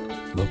Paws.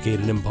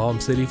 Located in Palm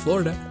City,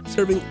 Florida,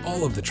 serving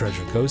all of the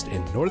Treasure Coast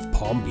and North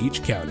Palm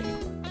Beach County.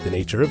 The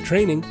Nature of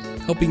Training,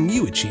 helping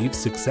you achieve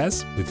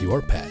success with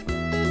your pet.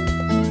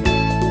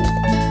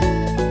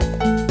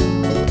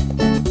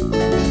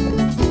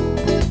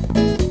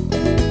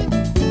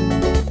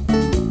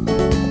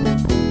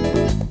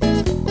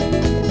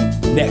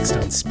 Next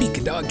on Speak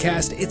a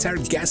Dogcast, it's our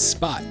guest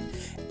spot.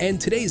 And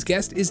today's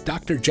guest is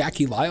Dr.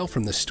 Jackie Lyle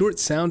from the Stuart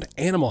Sound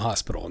Animal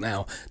Hospital.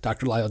 Now,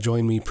 Dr. Lyle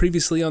joined me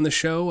previously on the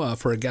show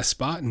for a guest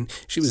spot, and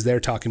she was there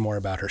talking more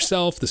about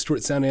herself, the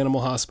Stuart Sound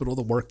Animal Hospital,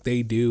 the work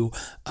they do.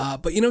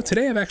 But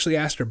today I've actually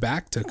asked her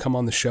back to come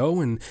on the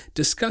show and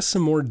discuss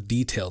some more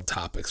detailed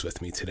topics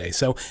with me today.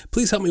 So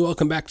please help me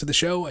welcome back to the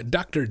show,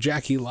 Dr.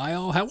 Jackie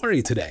Lyle. How are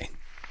you today?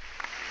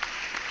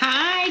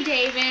 Hi,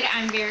 David.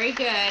 I'm very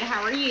good.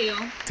 How are you?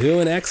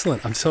 Doing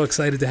excellent. I'm so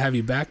excited to have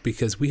you back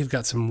because we have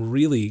got some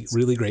really,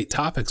 really great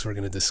topics we're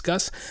going to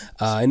discuss.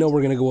 I know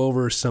we're going to go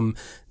over some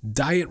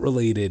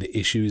diet-related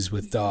issues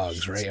with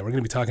dogs, right? We're going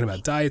to be talking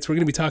about diets. We're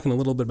going to be talking a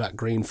little bit about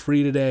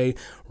grain-free today,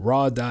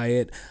 raw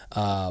diet,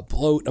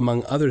 bloat,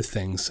 among other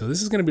things. So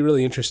this is going to be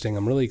really interesting.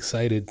 I'm really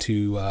excited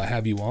to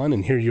have you on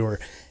and hear your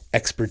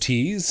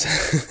expertise.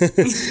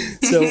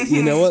 So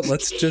you know what,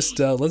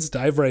 let's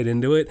dive right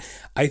into it.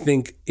 I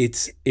think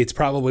it's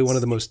probably one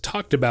of the most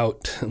talked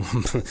about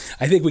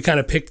I think we kind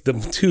of picked the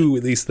two,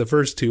 at least the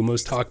first two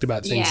most talked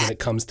about things when it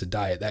comes to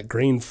diet, that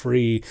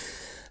grain-free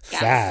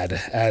fad,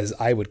 as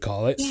I would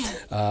call it.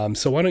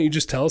 So why don't you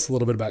just tell us a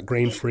little bit about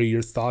grain-free,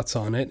 your thoughts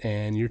on it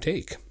and your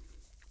take.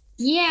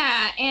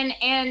 Yeah,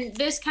 and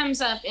this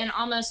comes up in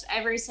almost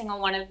every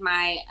single one of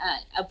my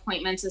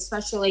appointments,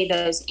 especially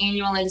those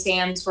annual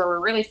exams where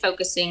we're really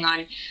focusing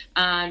on,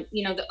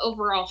 the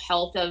overall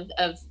health of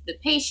the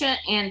patient.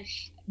 And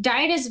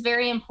diet is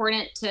very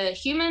important to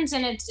humans,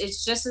 and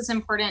it's just as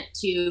important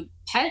to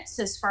pets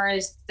as far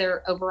as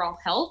their overall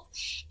health.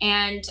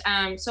 And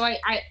so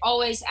I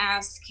always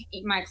ask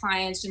my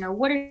clients,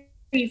 what are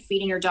you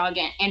feeding your dog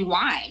and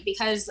why?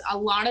 Because a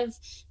lot of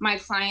my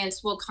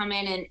clients will come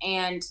in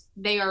and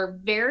they are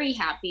very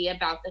happy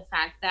about the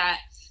fact that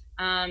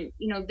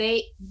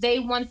they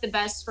want the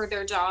best for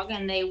their dog,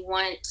 and they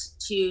want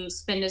to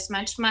spend as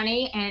much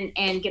money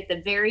and get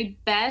the very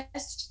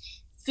best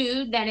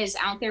food that is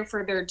out there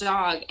for their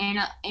dog.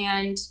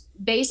 And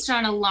based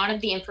on a lot of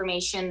the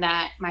information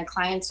that my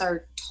clients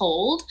are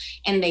told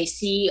and they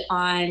see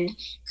on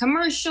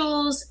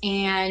commercials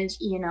and,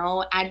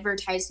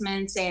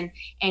 advertisements and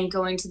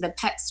going to the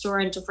pet store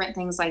and different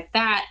things like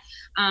that,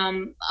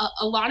 a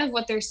lot of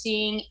what they're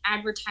seeing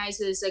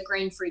advertises a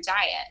grain-free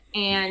diet.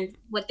 And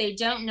what they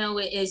don't know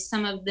is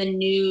some of the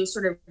new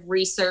sort of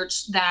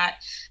research that,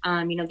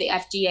 the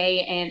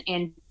FDA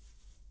and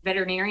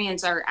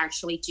veterinarians are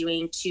actually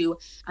doing to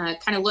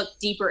kind of look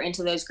deeper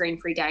into those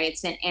grain-free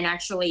diets and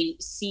actually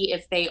see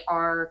if they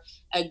are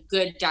a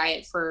good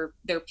diet for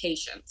their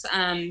patients.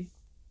 And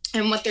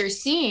what they're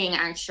seeing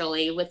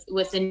actually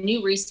with the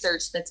new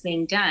research that's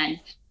being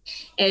done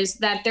is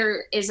that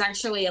there is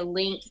actually a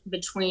link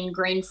between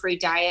grain-free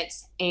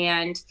diets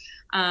and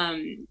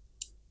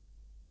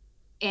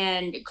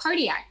and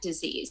cardiac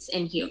disease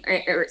in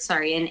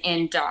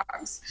in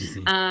dogs.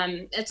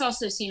 It's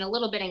also seen a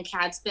little bit in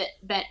cats,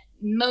 but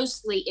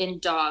mostly in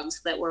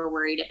dogs that we're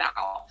worried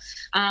about.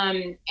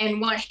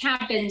 And what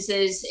happens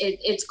is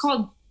it's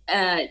called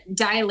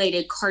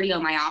dilated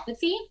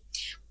cardiomyopathy,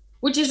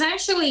 which is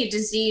actually a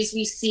disease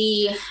we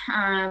see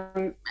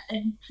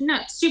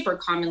not super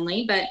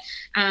commonly, but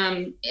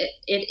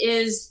it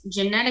is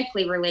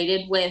genetically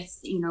related with,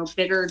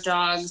 bigger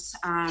dogs,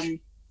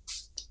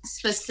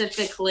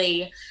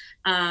 specifically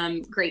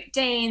Great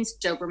Danes,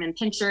 Doberman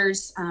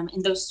Pinschers,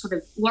 and those sort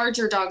of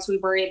larger dogs. We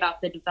worry about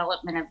the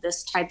development of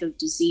this type of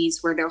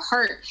disease where their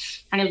heart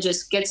kind of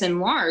just gets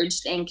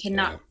enlarged and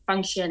cannot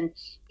function,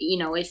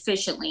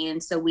 efficiently.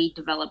 And so we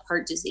develop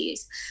heart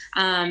disease.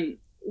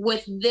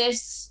 With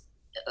this,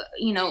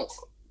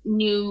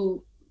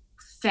 new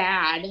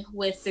fad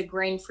with the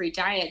grain-free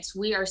diets,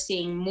 we are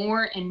seeing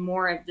more and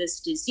more of this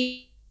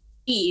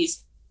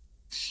disease,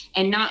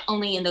 and not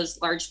only in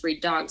those large breed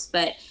dogs,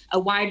 but a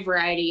wide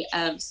variety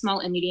of small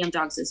and medium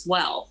dogs as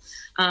well.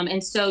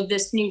 And so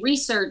this new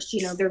research,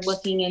 they're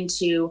looking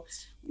into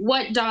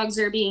what dogs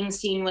are being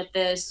seen with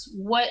this,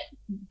 what,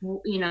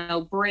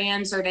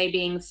 brands are they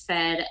being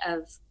fed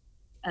of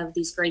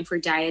these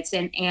grain-free diets,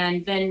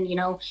 and then,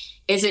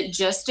 is it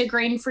just a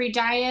grain-free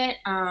diet?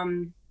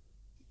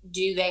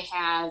 Do they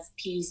have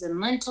peas and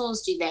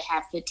lentils? Do they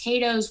have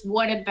potatoes?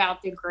 What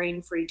about the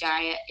grain-free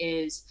diet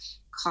is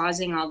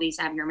causing all these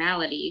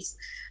abnormalities?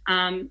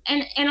 And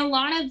a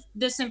lot of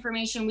this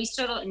information, we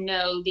still don't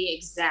know the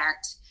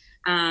exact,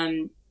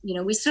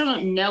 we still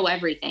don't know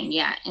everything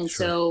yet. And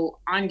so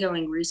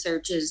ongoing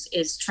research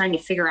is trying to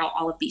figure out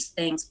all of these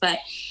things. But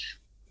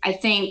I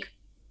think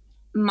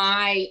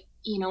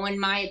in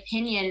my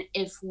opinion,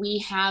 if we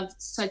have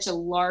such a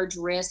large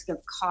risk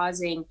of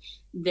causing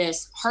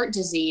this heart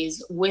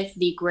disease with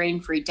the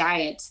grain-free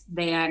diets,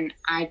 then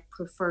I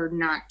prefer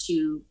not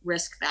to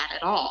risk that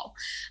at all.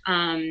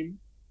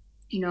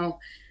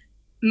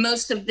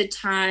 Most of the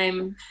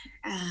time,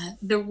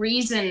 the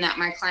reason that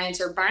my clients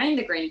are buying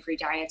the grain-free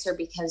diets are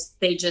because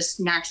they just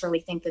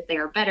naturally think that they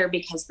are better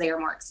because they are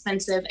more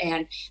expensive,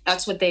 and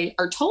that's what they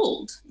are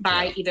told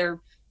by either,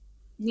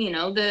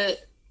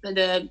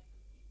 the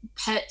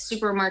pet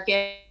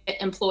supermarket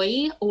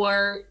employee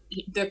or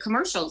the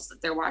commercials that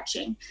they're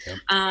watching.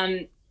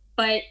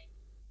 But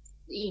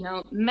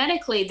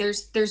medically,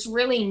 there's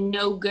really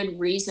no good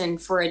reason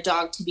for a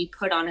dog to be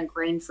put on a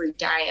grain-free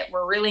diet.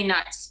 We're really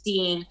not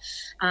seeing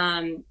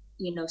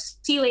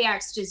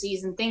celiac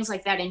disease and things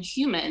like that in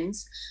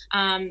humans.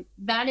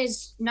 That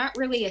is not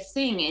really a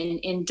thing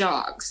in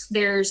dogs.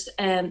 There's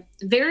a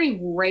very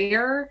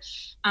rare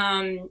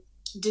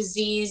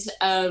disease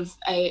of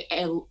a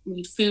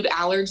food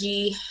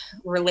allergy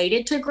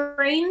related to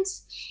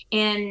grains,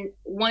 and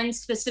one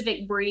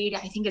specific breed,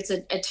 I think it's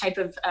a type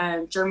of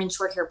German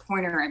short-hair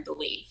pointer, I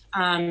believe,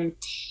 and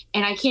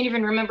I can't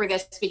even remember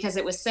this because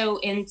it was so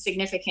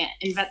insignificant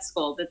in vet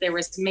school that there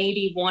was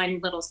maybe one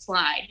little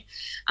slide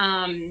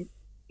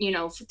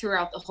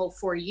throughout the whole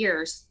 4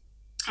 years,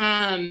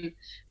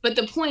 but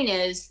the point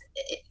is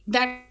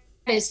that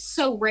is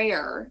so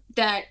rare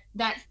that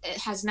it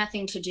has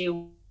nothing to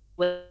do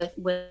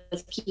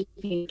with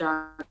keeping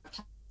dog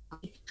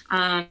healthy.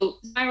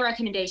 My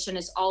recommendation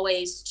is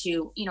always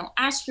to,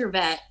 ask your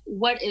vet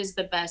what is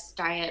the best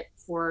diet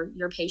for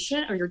your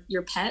patient or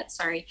your pet,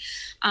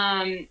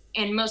 and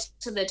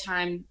most of the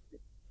time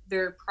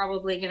they're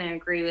probably going to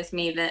agree with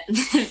me that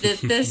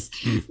this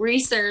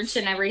research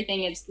and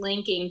everything it's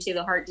linking to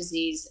the heart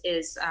disease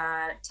is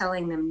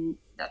telling them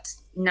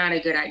that's not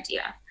a good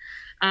idea.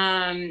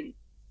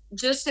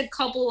 Just a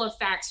couple of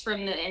facts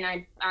and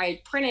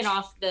I printed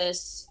off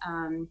this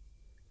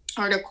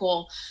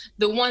article.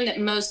 The one that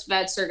most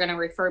vets are going to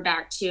refer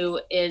back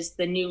to is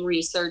the new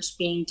research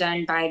being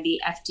done by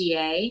the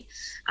FDA.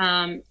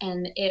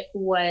 And it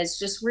was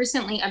just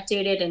recently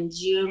updated in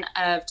June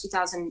of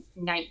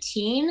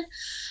 2019.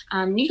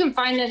 You can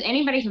find this,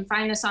 anybody can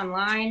find this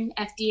online,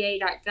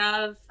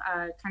 fda.gov,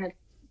 kind of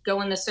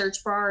go in the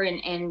search bar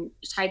and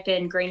type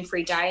in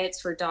grain-free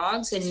diets for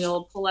dogs, and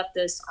you'll pull up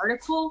this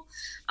article.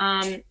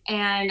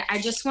 And I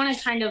just want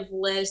to kind of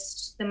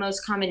list the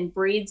most common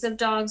breeds of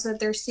dogs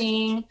that they're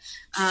seeing.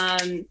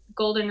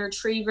 Golden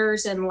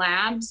retrievers and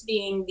labs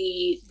being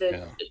the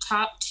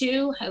top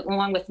two,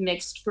 along with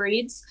mixed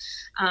breeds.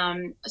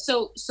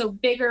 So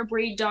bigger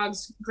breed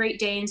dogs, Great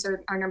Danes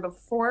are number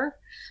 4.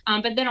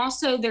 But then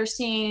also they're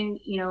seeing,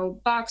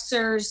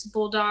 boxers,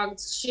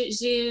 bulldogs, shih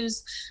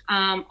tzus,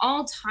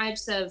 all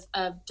types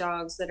of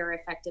dogs that are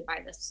affected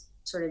by this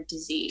sort of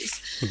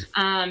disease.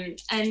 And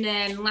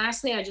then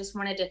lastly, I just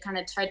wanted to kind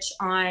of touch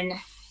on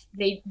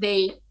they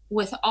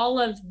with all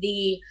of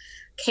the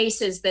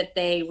cases that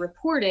they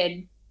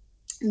reported,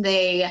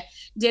 they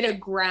did a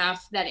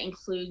graph that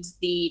includes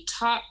the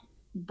top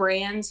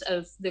brands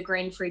of the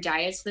grain-free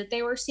diets that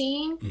they were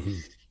seeing.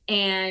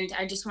 And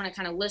I just want to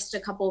kind of list a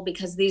couple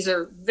because these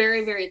are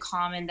very, very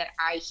common that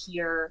I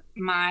hear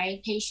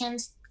my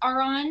patients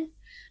are on,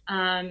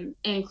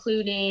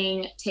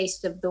 including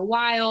Taste of the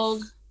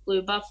Wild,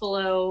 Blue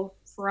Buffalo,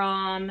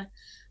 From,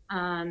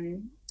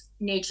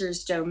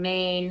 Nature's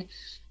Domain.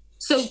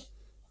 So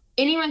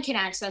anyone can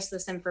access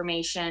this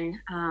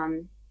information.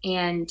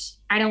 And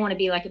I don't want to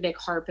be like a big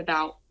harp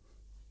about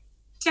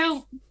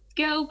don't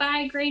go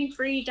buy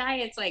grain-free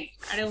diets. Like,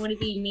 I don't want to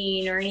be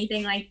mean or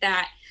anything like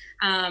that.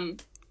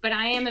 But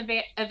I am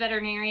a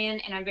veterinarian,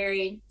 and I'm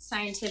very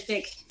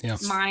scientific,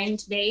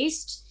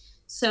 mind-based.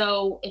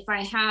 So if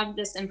I have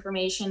this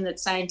information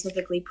that's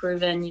scientifically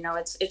proven,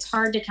 it's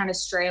hard to kind of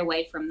stray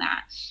away from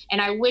that.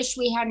 And I wish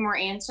we had more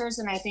answers,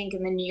 and I think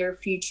in the near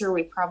future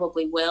we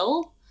probably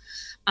will.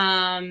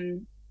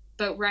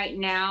 But right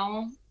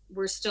now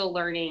we're still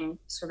learning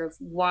sort of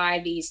why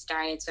these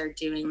diets are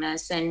doing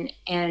this, and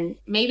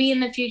maybe in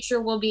the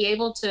future we'll be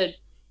able to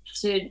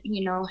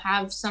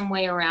have some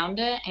way around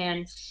it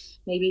and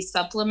maybe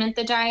supplement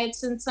the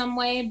diets in some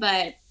way.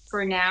 But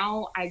for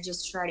now, I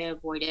just try to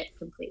avoid it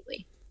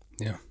completely.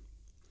 Yeah,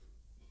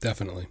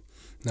 definitely.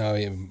 No,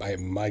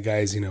 my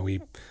guys,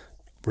 we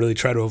really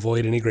try to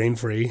avoid any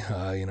grain-free.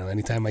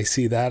 Anytime I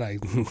see that, I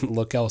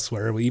look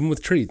elsewhere. Even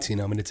with treats,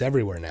 it's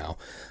everywhere now.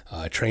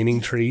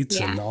 Training treats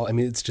and all.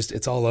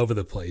 It's all over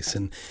the place.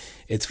 And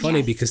it's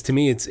funny because to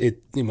me,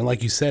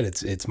 like you said,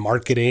 it's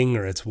marketing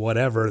or it's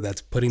whatever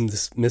that's putting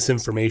this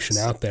misinformation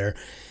out there.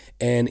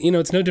 And,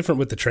 it's no different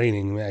with the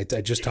training. I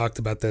just talked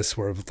about this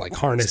where with like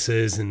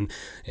harnesses and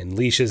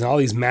leashes and all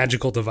these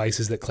magical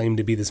devices that claim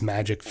to be this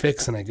magic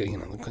fix. And I go,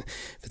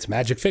 if it's a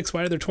magic fix,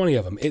 why are there 20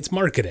 of them? It's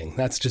marketing.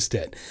 That's just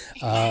it.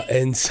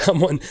 And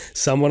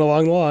someone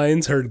along the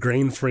lines heard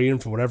grain-free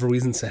and for whatever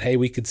reason said, hey,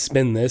 we could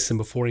spin this. And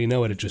before you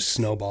know it, it just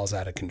snowballs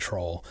out of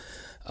control.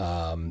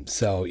 I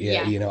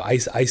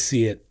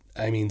see it.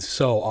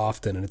 So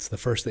often, and it's the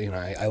first thing,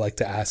 I like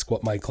to ask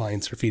what my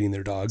clients are feeding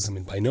their dogs.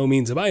 By no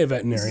means am I a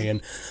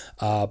veterinarian,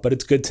 but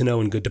it's good to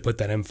know and good to put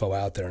that info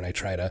out there, and I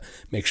try to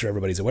make sure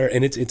everybody's aware.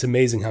 And it's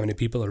amazing how many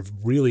people are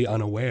really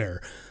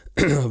unaware,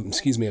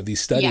 of these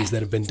studies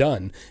that have been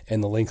done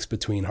and the links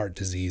between heart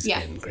disease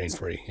and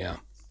grain-free.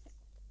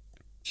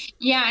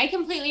 Yeah, I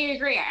completely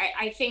agree.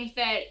 I think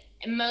that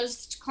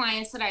most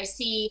clients that I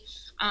see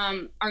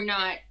are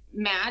not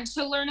mad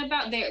to learn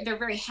about. They're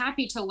very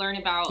happy to learn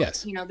about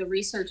the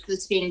research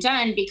that's being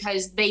done,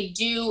 because they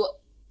do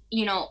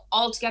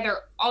altogether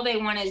all they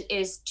want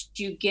is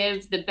to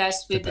give the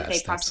best food that they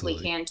possibly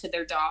can to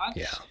their dog.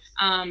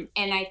 And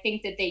I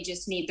think that they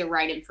just need the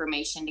right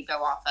information to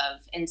go off of,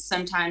 and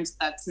sometimes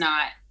that's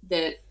not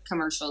the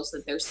commercials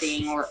that they're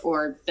seeing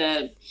or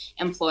the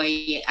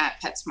employee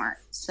at PetSmart.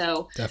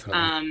 So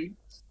definitely.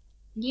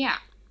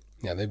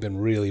 Yeah, they've been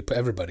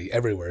everybody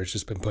everywhere has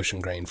just been pushing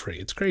grain-free.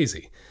 It's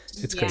crazy.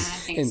 It's crazy.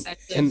 I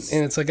think and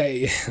it's like,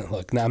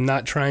 look, now I'm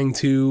not trying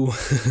to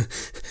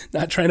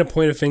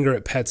point a finger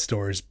at pet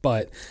stores,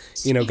 but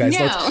guys,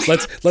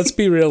 let's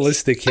be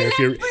realistic here.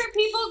 But that's where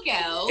people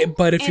go.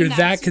 But if you're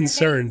that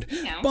concerned,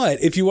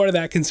 but if you are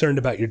that concerned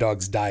about your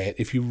dog's diet,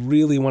 if you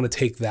really want to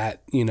take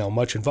that,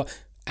 much involved,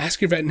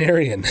 ask your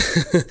veterinarian.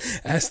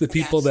 Ask the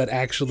people that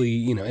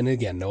actually, and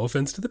again, no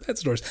offense to the pet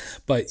stores,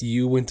 but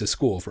you went to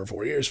school for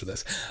 4 years for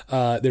this.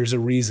 There's a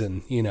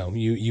reason,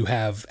 you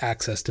have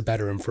access to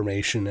better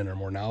information and are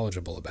more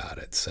knowledgeable about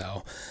it.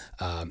 So,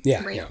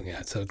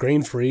 So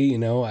grain-free,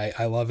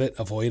 I love it.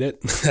 Avoid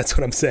it. That's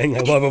what I'm saying.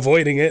 I love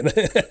avoiding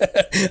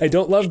it. I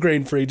don't love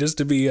grain-free, just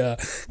to be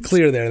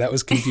clear there. That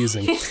was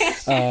confusing.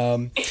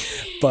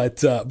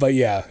 But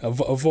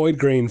avoid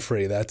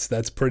grain-free.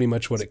 That's pretty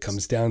much what it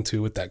comes down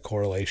to with that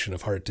correlation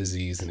of heart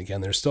disease. And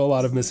again, there's still a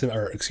lot of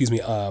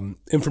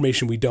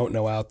information we don't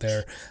know out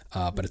there,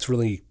 but it's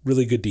really,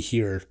 really good to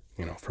hear,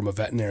 from a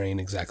veterinarian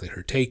exactly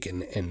her take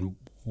and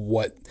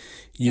what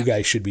you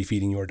guys should be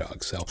feeding your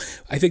dogs. So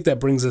I think that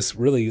brings us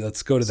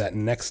let's go to that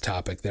next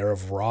topic there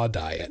of raw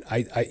diet.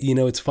 I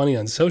it's funny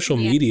on social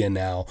media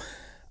now,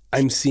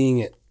 I'm seeing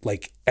it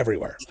like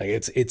everywhere. Like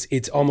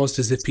it's almost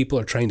as if people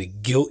are trying to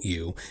guilt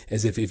you,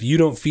 as if you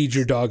don't feed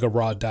your dog a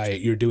raw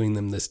diet, you're doing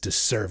them this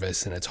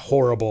disservice and it's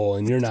horrible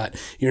and you're not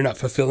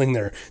fulfilling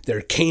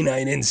their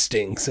canine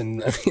instincts.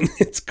 And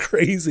it's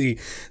crazy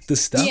the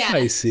stuff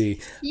I see.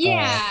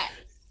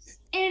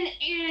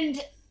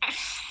 And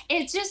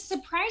it just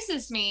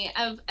surprises me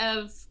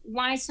of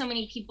why so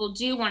many people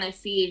do want to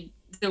feed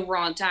the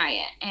raw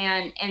diet.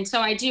 And so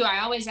I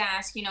always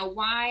ask,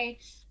 why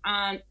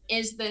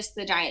is this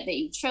the diet that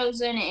you've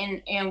chosen,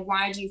 and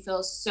why do you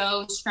feel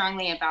so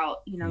strongly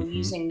about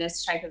using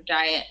this type of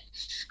diet?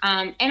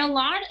 And a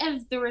lot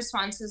of the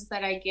responses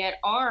that I get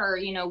are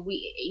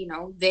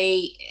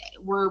they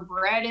were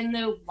bred in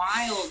the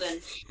wild,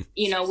 and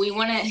we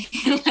want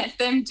to let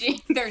them do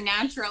their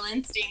natural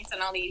instincts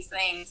and all these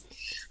things,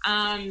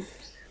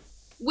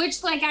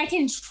 which like I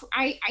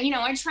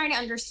try to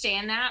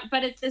understand that,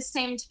 but at the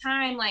same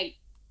time, like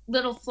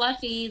little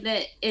Fluffy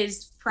that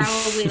is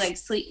probably like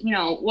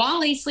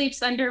Wally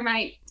sleeps under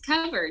my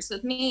covers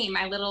with me,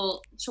 my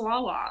little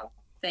Chihuahua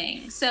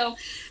thing. So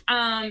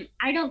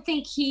I don't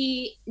think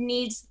he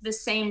needs the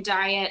same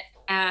diet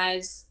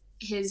as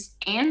his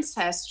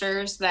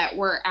ancestors that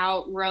were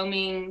out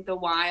roaming the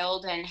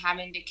wild and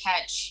having to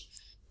catch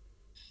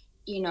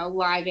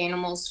live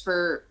animals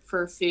for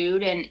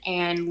food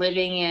and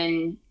living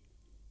in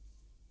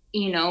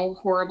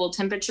horrible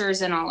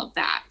temperatures and all of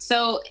that.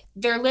 So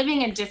they're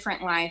living a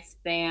different life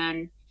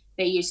than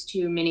they used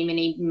to many,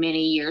 many,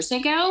 many years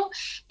ago.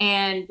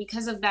 And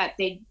because of that,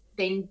 they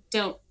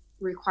don't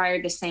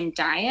require the same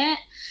diet.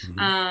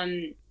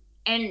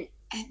 And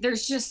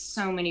there's just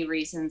so many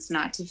reasons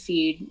not to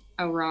feed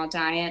a raw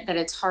diet that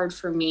it's hard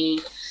for me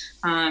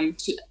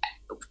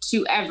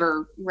to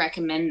ever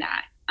recommend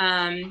that.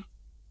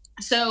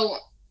 So,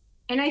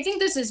 and I think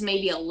this is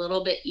maybe a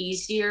little bit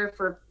easier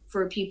for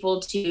people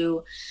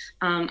to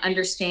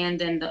understand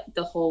than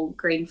the whole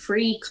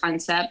grain-free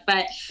concept.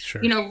 But,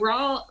 Sure.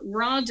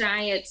 raw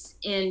diets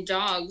in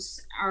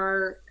dogs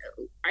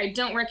I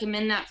don't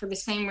recommend that for the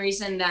same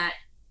reason that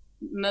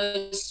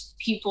most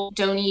people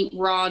don't eat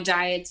raw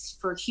diets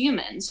for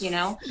humans.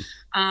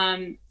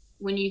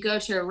 When you go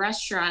to a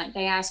restaurant,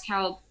 they ask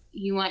how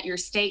you want your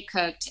steak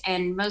cooked,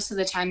 and most of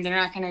the time they're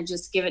not going to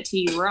just give it to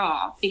you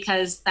raw,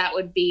 because that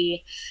would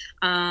be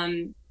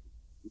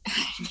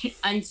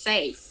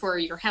unsafe for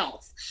your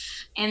health.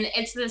 And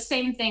it's the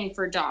same thing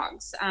for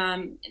dogs.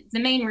 The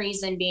main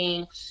reason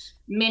being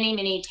many,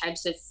 many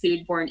types of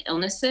foodborne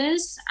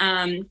illnesses.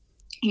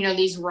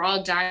 These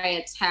raw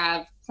diets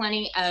have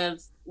plenty of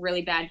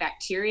really bad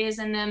bacteria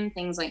in them,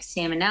 things like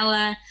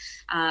salmonella,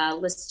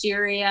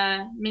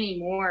 listeria, many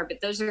more,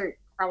 but those are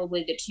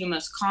probably the two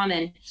most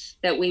common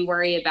that we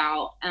worry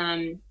about.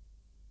 And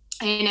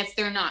if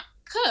they're not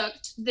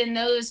cooked, then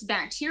those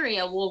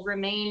bacteria will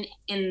remain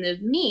in the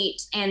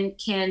meat and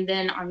can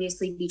then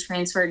obviously be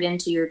transferred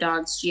into your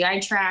dog's GI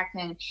tract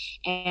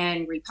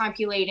and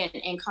repopulate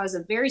and cause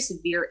a very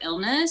severe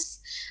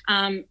illness.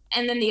 And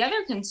then the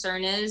other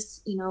concern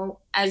is,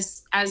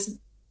 as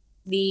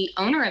the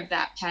owner of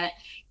that pet,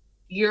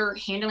 you're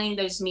handling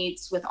those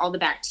meats with all the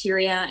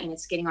bacteria, and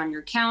it's getting on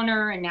your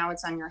counter, and now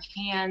it's on your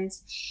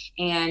hands,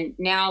 and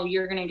now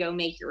you're going to go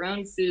make your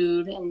own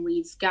food, and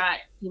we've got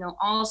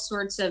all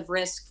sorts of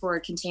risk for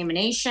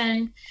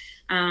contamination,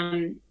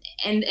 and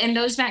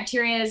those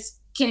bacteria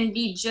can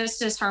be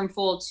just as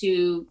harmful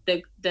to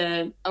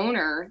the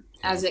owner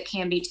as it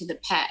can be to the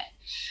pet.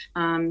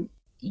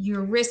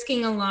 You're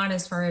risking a lot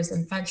as far as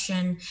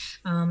infection.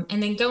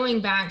 And then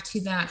going back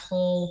to that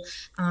whole,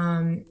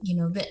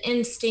 the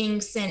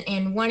instincts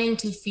and wanting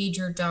to feed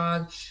your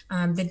dog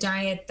the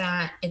diet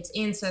that its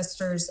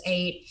ancestors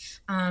ate,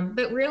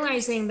 but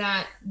realizing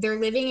that they're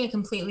living a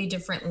completely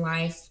different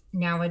life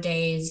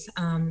nowadays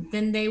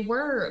than they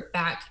were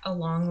back a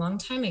long, long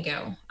time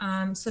ago.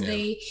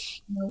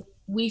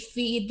 We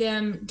feed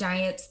them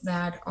diets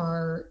that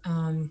are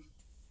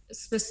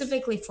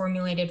specifically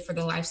formulated for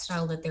the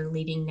lifestyle that they're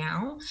leading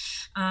now.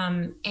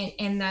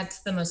 And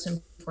that's the most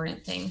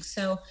important thing.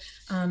 So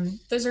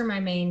those are my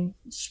main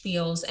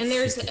spiels. And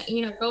there's,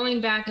 going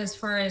back as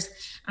far as,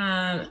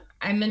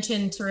 I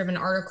mentioned sort of an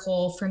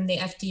article from the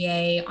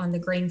FDA on the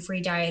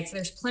grain-free diets.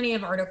 There's plenty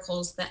of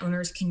articles that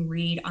owners can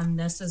read on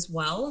this as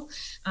well.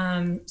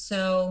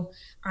 So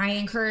I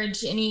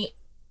encourage any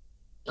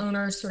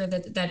owner sort of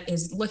that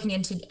is looking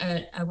into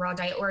a raw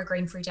diet or a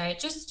grain-free diet,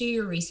 just do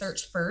your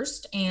research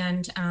first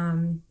and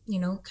kind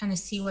of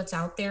see what's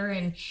out there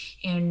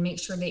and make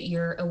sure that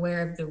you're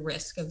aware of the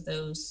risk of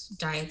those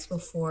diets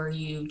before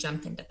you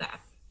jump into that.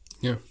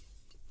 Yeah.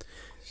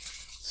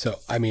 So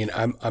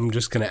I'm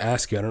just going to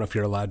ask you, I don't know if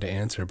you're allowed to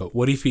answer, but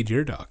what do you feed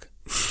your dog?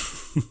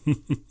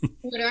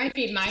 What do I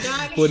feed my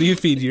dog? What do you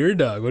feed your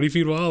dog? What do you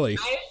feed Wally?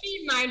 I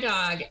feed my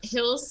dog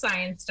Hill's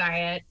Science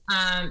Diet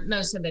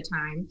most of the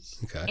time.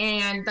 Okay.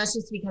 And that's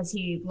just because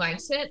he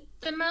likes it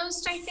the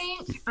most, I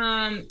think.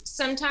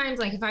 Sometimes,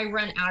 like if I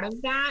run out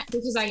of that,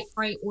 because I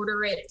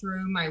order it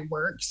through my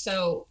work,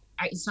 so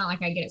it's not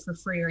like I get it for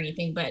free or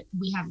anything, but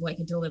we have like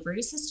a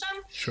delivery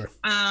system. Sure.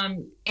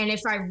 And if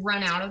I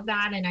run out of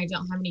that and I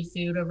don't have any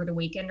food over the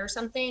weekend or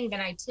something, then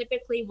I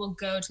typically will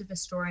go to the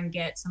store and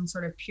get some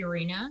sort of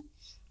Purina.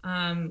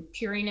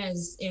 Purina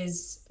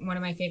is one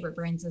of my favorite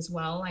brands as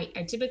well.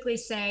 I typically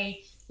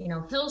say,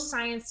 Hill's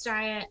Science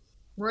Diet,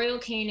 Royal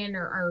Canin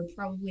are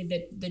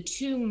probably the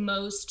two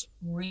most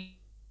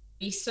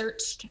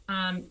researched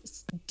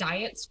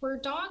diets for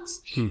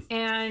dogs.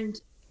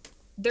 And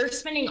they're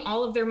spending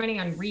all of their money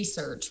on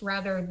research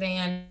rather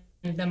than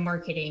the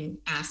marketing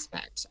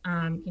aspect.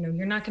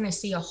 You're not going to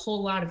see a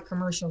whole lot of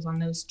commercials on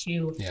those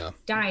two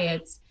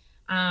diets.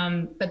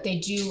 But they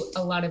do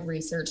a lot of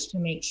research to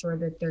make sure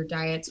that their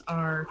diets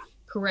are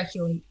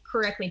correctly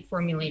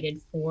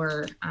formulated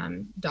for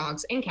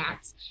dogs and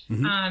cats.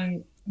 Mm-hmm.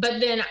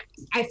 But then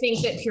I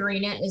think that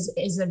Purina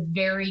is a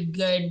very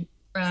good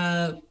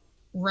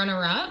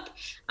runner-up.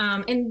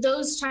 And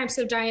those types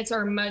of diets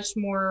are much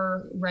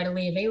more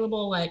readily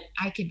available. Like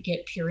I could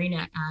get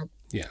Purina at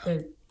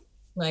the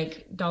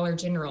Dollar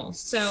General.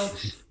 So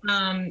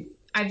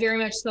I very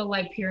much so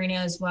like Purina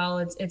as well.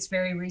 It's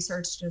very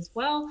researched as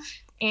well.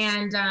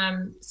 And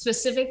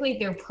specifically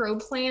their Pro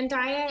Plan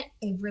diet,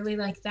 I really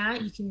like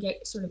that. You can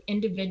get sort of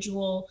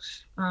individual,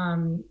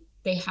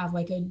 they have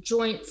like a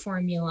joint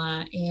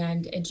formula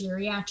and a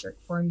geriatric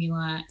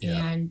formula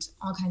and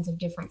all kinds of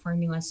different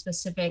formulas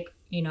specific,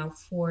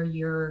 for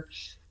your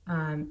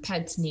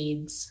pet's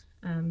needs.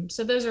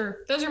 So those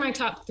are my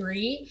top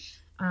three.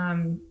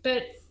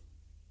 But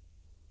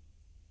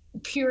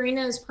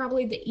Purina is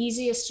probably the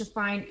easiest to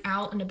find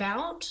out and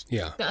about.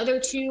 Yeah. The other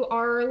two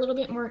are a little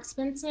bit more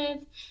expensive,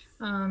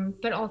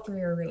 but all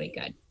three are really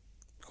good.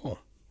 Cool.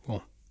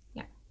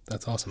 Yeah.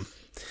 That's awesome.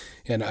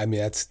 And I mean,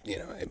 that's,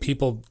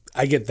 people,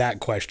 I get that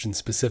question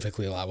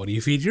specifically a lot. What do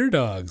you feed your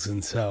dogs?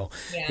 And so,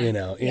 and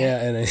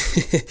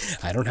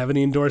I don't have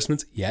any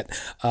endorsements yet.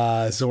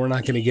 So we're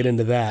not going to get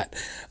into that.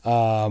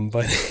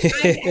 But I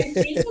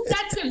think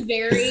that's a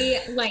very,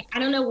 I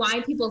don't know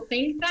why people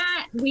think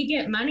that we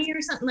get money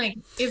or something. Like,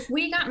 if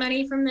we got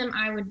money from them,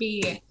 I would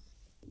be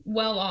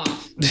well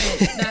off.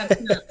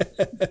 That's not,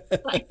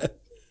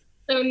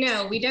 so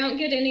no, we don't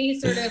get any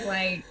sort of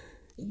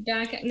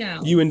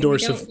no.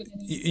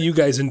 You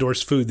guys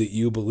endorse food that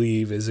you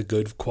believe is a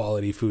good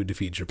quality food to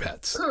feed your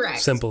pets.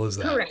 Correct. Simple as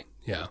that. Correct.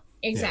 Yeah.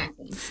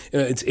 Exactly.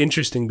 Yeah. It's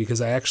interesting because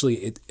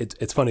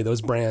it's funny,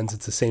 those brands,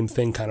 it's the same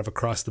thing kind of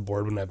across the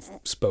board when I've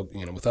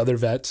spoken, with other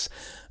vets,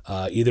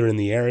 either in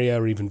the area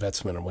or even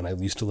vets when I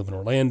used to live in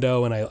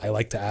Orlando. And I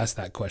like to ask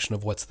that question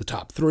of what's the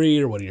top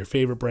three or what are your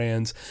favorite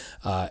brands?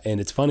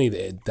 And it's funny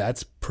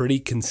that's pretty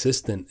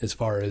consistent as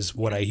far as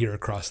what I hear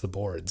across the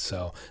board.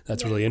 So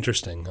that's really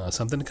interesting.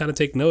 Something to kind of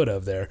take note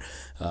of there.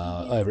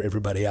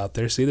 Everybody out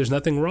there, see, there's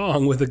nothing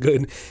wrong with a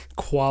good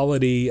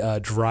quality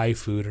dry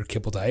food or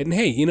kibble diet. And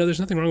hey, there's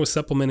nothing wrong with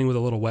supplementing with a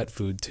little wet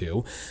food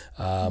too.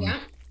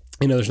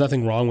 There's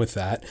nothing wrong with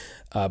that.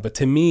 But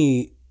to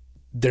me,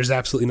 there's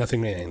absolutely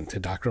nothing, and to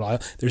Dr. Lyle,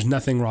 there's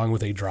nothing wrong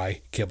with a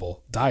dry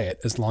kibble diet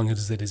as long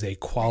as it is a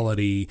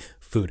quality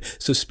food.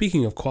 So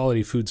speaking of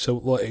quality food, so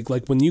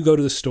like when you go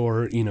to the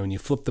store, and you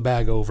flip the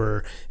bag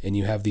over and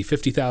you have the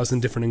 50,000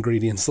 different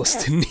ingredients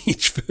listed in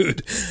each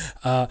food,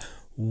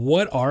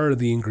 what are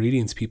the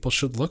ingredients people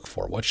should look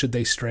for? What should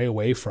they stray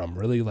away from?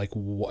 Really,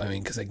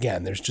 because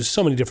again, there's just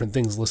so many different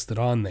things listed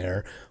on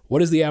there. What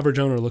does the average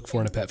owner look for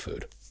in a pet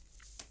food?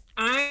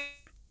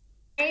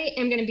 I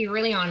am going to be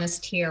really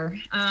honest here.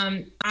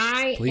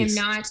 I am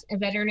not a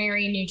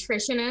veterinary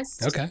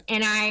nutritionist. Okay.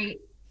 And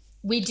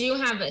we do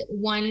have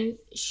one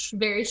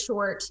very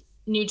short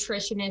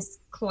nutritionist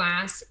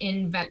class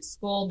in vet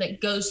school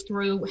that goes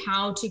through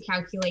how to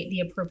calculate the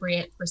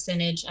appropriate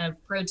percentage of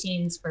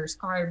proteins versus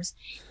carbs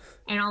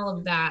and all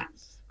of that.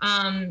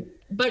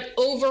 But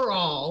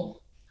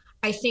overall,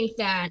 I think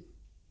that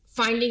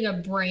finding a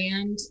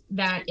brand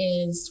that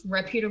is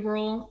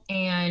reputable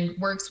and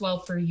works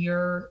well for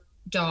your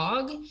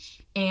dog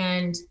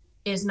and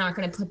is not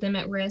going to put them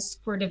at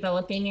risk for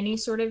developing any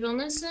sort of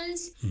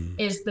illnesses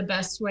is the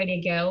best way to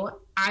go.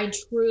 I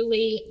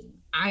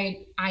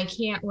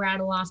can't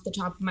rattle off the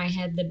top of my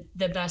head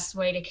the best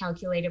way to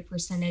calculate a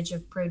percentage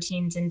of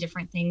proteins and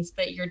different things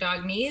that your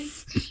dog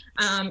needs.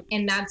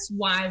 And that's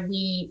why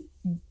we,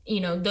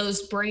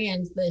 those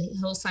brands, the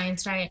Hill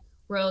Science Diet,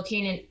 Royal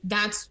Canin,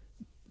 that's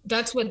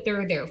what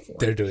they're there for.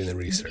 They're doing the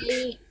research.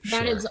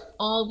 That is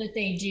all that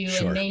they do,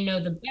 and they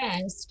know the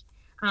best.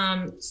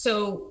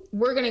 So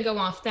we're going to go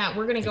off that.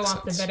 We're going to go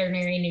off the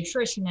veterinary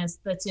nutritionist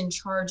that's in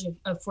charge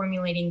of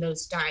formulating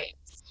those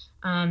diets.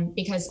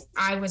 Because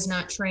I was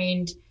not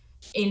trained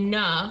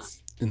enough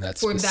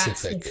for that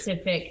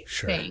specific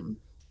thing.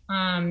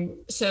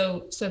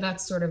 So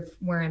that's sort of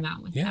where I'm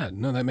at with that. Yeah,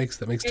 no, that makes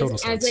total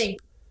sense. As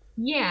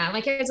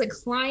a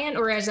client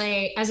or as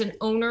an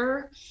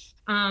owner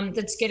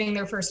that's getting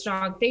their first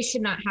dog, they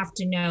should not have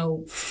to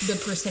know the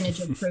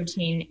percentage of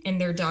protein in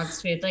their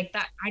dog's food like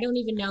that. I don't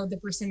even know the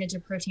percentage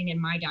of protein in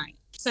my diet.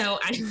 So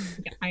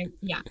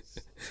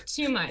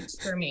too much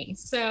for me.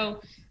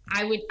 So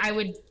I would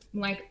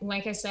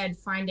like I said,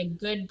 find a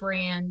good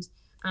brand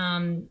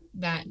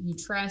that you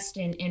trust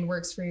and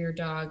works for your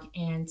dog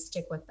and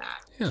stick with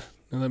that. Yeah,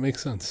 no, that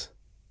makes sense.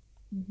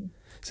 Mm-hmm.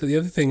 So the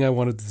other thing I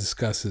wanted to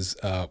discuss is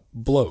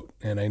bloat,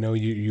 and I know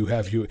you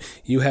have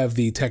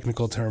the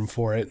technical term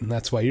for it, and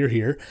that's why you're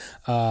here.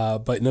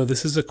 But no,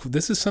 this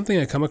is something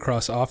I come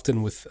across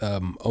often with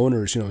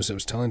owners. As I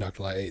was telling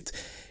Dr. Lai,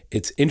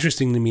 it's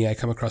interesting to me. I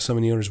come across so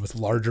many owners with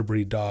larger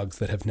breed dogs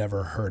that have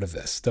never heard of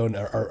this,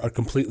 are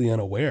completely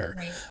unaware.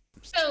 Right.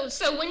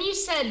 So when you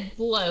said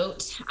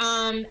bloat,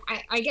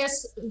 I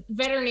guess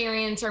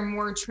veterinarians are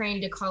more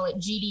trained to call it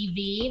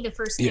GDV. The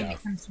first thing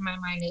that comes to my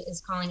mind is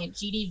calling it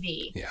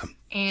GDV. Yeah.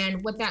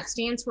 And what that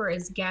stands for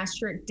is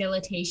gastric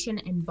dilatation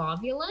and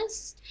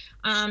volvulus.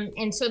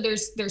 And so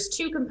there's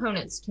two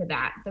components to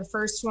that. The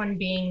first one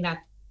being that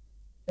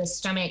the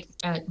stomach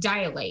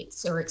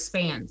dilates or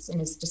expands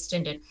and is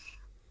distended.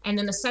 And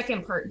then the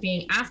second part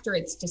being after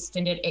it's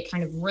distended, it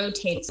kind of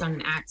rotates on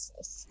an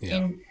axis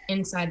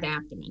inside the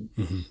abdomen.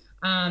 Mm-hmm.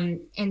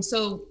 And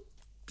so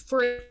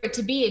for it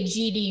to be a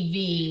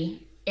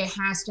GDV, it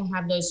has to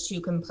have those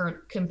two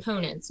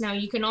components. Now,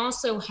 you can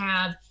also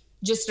have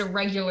just a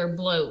regular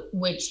bloat,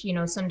 which,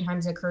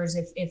 sometimes occurs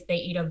if they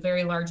eat a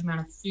very large amount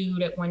of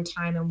food at one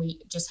time and we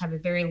just have a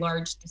very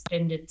large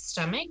distended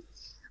stomach.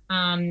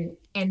 And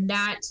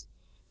that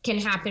can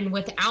happen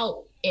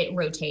without it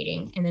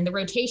rotating. And then the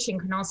rotation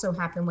can also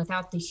happen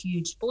without the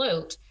huge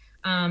bloat.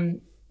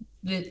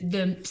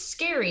 the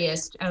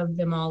scariest of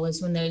them all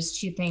is when those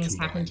two things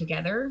happen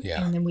together,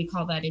 and then we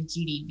call that a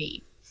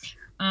GDV.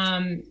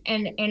 And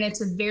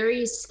it's a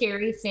very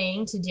scary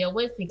thing to deal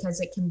with because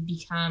it can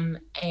become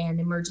an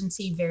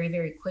emergency very,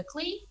 very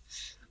quickly.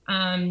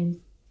 And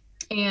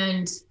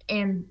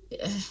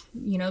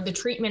the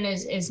treatment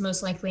is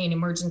most likely an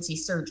emergency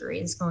surgery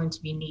is going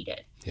to be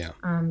needed. Yeah.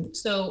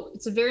 So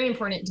it's a very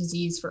important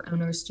disease for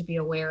owners to be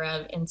aware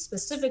of, and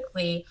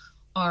specifically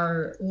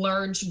are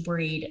large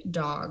breed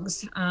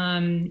dogs,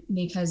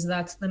 because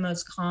that's the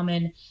most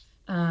common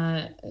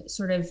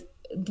sort of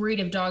breed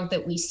of dog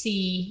that we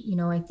see.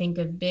 I think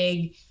of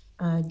big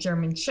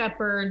German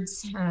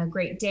Shepherds,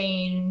 Great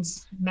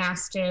Danes,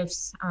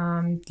 Mastiffs,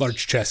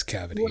 large chest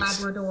cavities,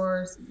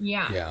 Labradors.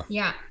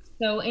 Yeah.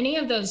 So any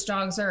of those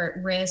dogs are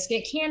at risk.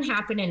 It can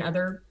happen in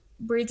other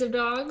breeds of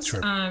dogs. Sure.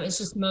 It's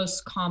just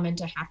most common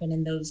to happen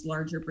in those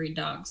larger breed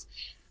dogs.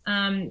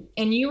 And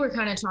you were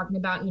kind of talking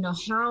about,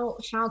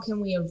 how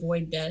can we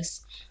avoid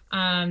this?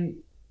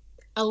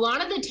 A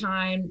lot of the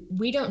time,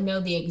 we don't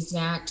know the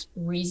exact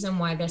reason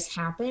why this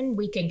happened.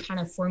 We can kind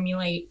of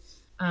formulate,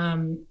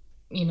 a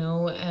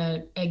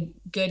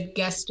good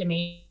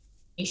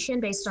guesstimation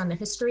based on the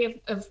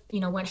history of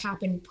what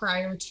happened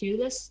prior to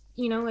this,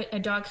 a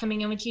dog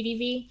coming in with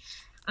GDV.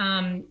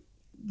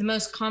 The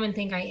most common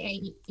thing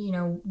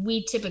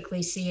we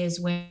typically see is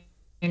when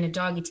a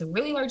dog eats a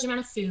really large amount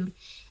of food,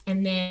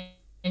 and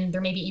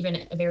there may be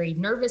even a very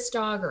nervous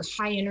dog or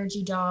high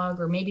energy dog,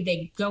 or maybe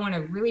they go on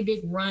a really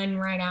big run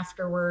right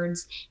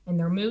afterwards and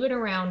they're moving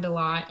around a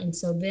lot. And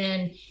so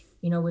then,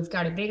 we've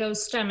got a big old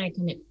stomach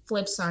and it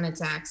flips on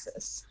its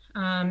axis.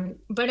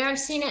 But I've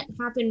seen it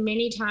happen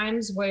many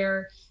times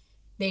where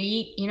they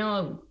eat,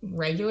 a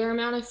regular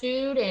amount of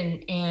food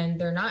and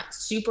they're not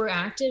super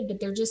active, but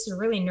they're just a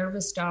really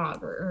nervous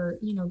dog, or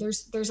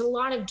there's a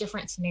lot of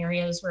different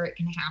scenarios where it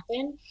can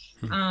happen.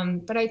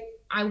 But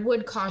I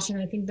would caution,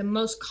 I think the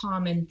most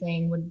common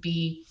thing would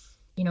be,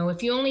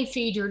 if you only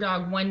feed your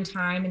dog one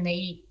time and they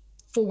eat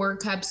 4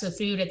 cups of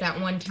food at that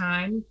one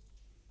time,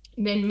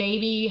 then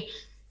maybe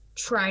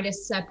try to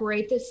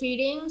separate the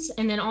feedings.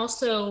 And then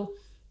also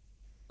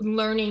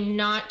learning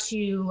not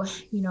to,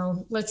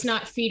 let's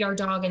not feed our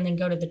dog and then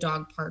go to the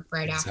dog park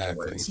right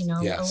afterwards.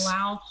 Yes.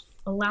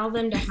 Allow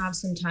them to have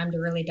some time to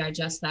really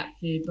digest that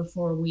food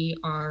before we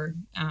are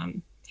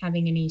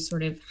having any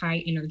sort of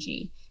high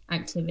energy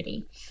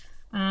activity.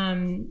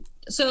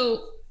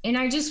 And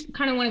I just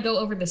kind of want to go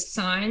over the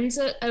signs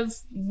of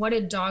what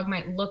a dog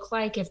might look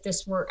like if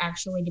this were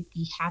actually to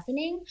be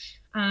happening.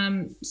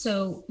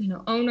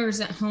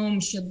 Owners at home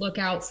should look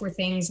out for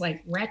things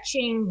like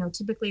retching.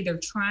 Typically they're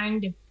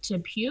trying to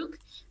puke,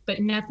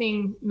 but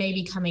nothing may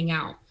be coming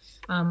out.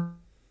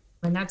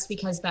 And that's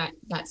because that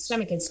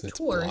stomach is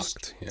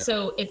torced. Yeah.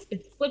 So it's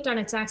flipped on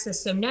its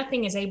axis. So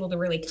nothing is able to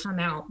really come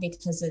out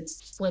because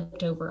it's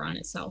flipped over on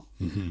itself.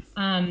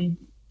 Mm-hmm.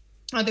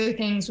 Other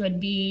things would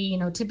be,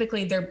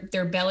 typically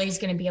their belly is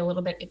going to be a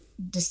little bit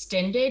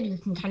distended. You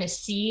can kind of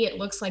see, it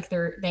looks like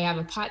they have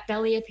a pot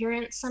belly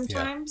appearance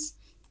sometimes.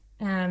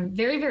 Yeah.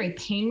 Very, very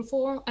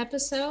painful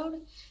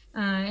episode.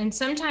 And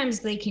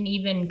sometimes they can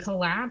even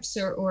collapse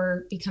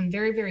or become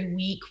very, very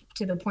weak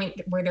to the point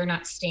where they're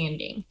not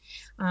standing.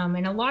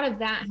 And a lot of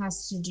that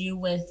has to do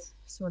with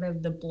sort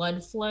of the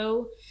blood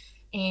flow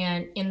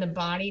and in the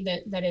body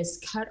that is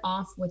cut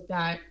off with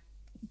that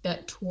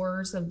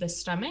tours of the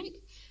stomach.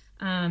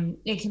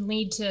 It can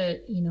lead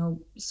to,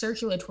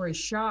 circulatory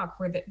shock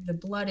where the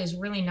blood is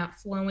really not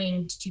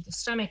flowing to the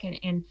stomach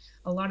and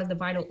a lot of the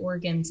vital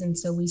organs. And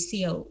so we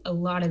see a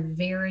lot of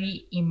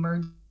very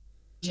emergent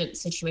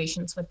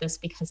situations with this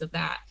because of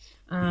that.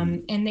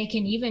 And they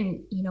can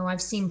even,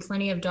 I've seen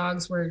plenty of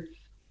dogs where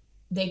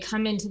they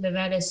come into the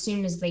vet as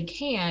soon as they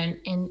can,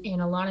 and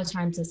a lot of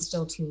times it's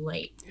still too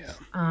late.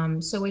 Yeah.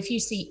 So if you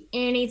see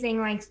anything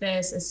like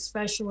this,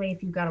 especially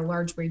if you've got a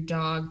large breed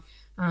dog,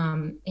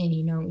 and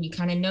you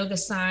kind of know the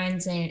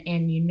signs and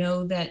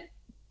that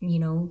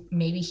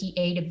maybe he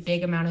ate a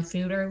big amount of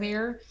food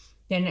earlier,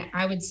 then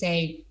I would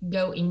say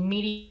go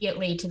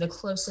immediately to the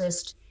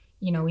closest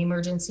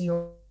emergency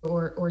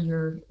or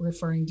your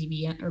referring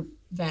DV or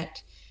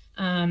vet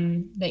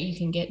that you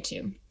can get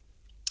to.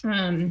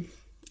 And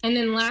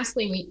then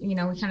lastly, we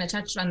kind of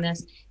touched on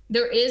this.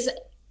 There is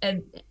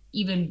an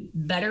even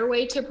better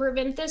way to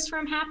prevent this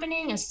from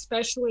happening,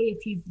 especially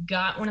if you've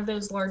got one of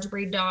those large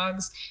breed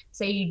dogs.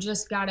 Say you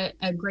just got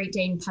a Great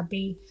Dane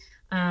puppy.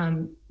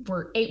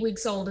 We're 8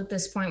 weeks old at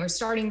this point. We're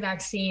starting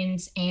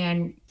vaccines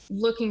and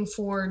looking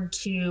forward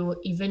to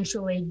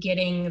eventually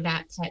getting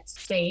that pet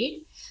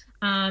spayed.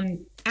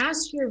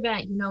 Ask your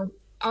vet,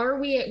 are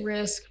we at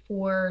risk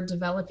for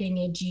developing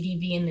a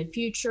GDV in the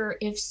future?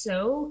 If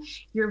so,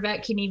 your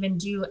vet can even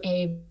do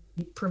a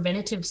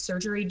preventative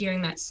surgery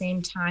during that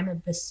same time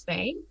of the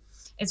spay.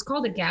 It's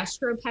called a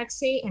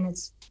gastropexy, and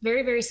it's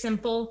very, very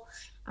simple.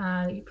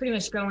 You pretty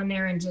much go in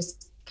there and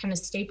just kind of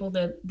staple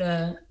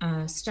the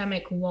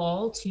stomach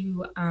wall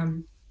to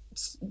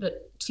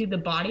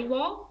the body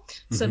wall,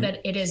 so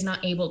that it is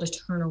not able to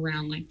turn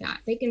around like that.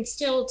 They can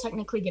still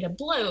technically get a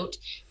bloat,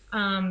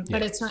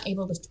 but it's not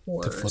able to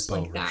flip tours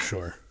over. like that.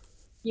 Sure.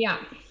 Yeah.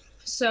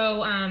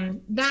 So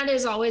that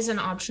is always an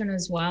option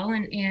as well.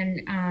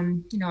 And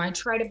I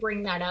try to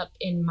bring that up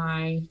in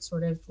my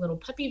sort of little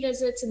puppy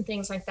visits and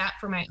things like that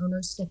for my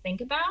owners to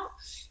think about.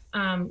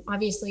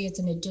 Obviously, it's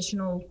an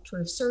additional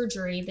sort of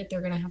surgery that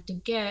they're going to have to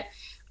get.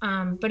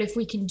 But if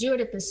we can do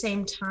it at the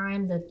same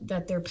time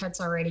that their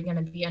pet's already going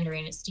to be under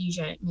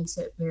anesthesia, it makes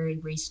it very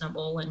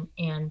reasonable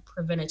and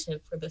preventative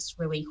for this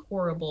really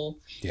horrible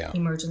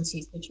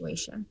emergency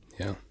situation.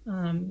 Yeah.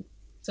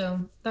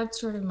 So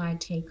that's sort of my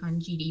take on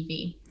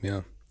GDV.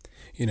 Yeah.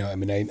 I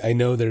mean, I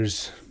know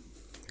there's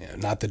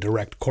not the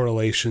direct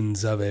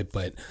correlations of it,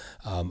 but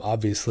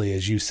obviously,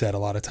 as you said, a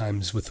lot of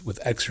times with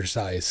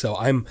exercise. So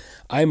I'm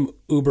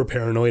uber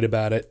paranoid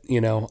about it.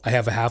 I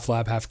have a half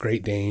lab, half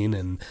Great Dane,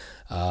 and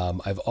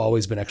I've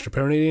always been extra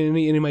paranoid in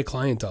any of my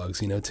client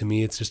dogs. To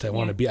me, it's just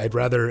I'd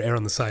rather err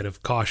on the side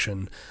of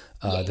caution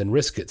than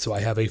risk it. So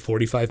I have a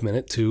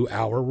 45-minute to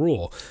hour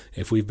rule.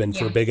 If we've been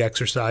for a big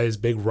exercise,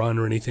 big run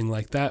or anything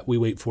like that, we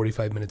wait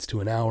 45 minutes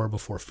to an hour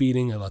before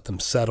feeding. I let them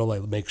settle. I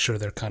make sure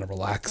they're kind of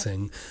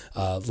relaxing,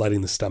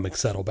 letting the stomach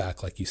settle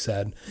back, like you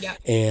said. Yeah.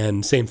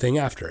 And same thing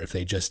after. If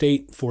they just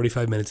ate,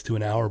 45 minutes to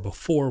an hour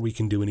before we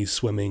can do any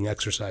swimming,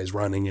 exercise,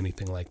 running,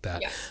 anything like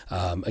that.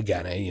 Yeah.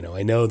 Again,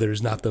 I know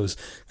there's not those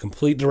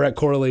complete direct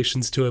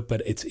correlations to it,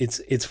 but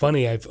it's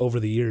funny. Over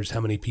the years,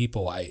 how many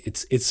people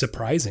it's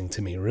surprising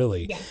to me,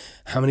 really. Yeah.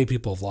 How many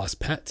people have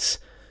lost pets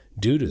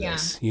due to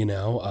this?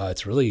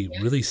 It's really,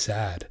 really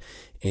sad.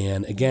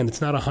 And again, it's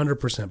not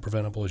 100%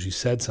 preventable. As you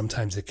said,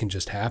 sometimes it can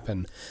just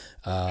happen.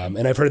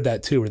 And I've heard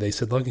that too, where they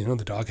said, look,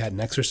 the dog hadn't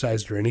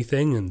exercised or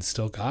anything and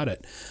still got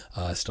it.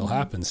 Still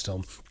happens.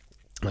 Still,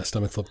 my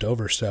stomach flipped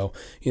over. So,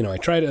 I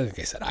try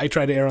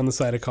to err on the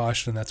side of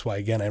caution. And that's why,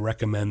 again, I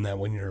recommend that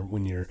when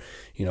you're,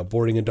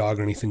 boarding a dog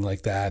or anything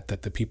like that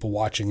the people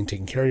watching and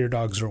taking care of your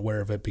dogs are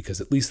aware of it,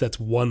 because at least that's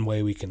one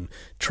way we can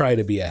try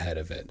to be ahead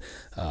of it.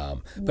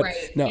 But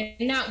right. Now,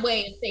 in that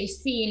way, if they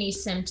see any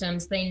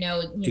symptoms, they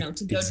know, to go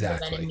to the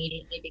vet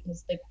immediately,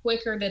 because the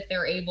quicker that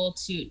they're able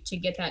to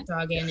get that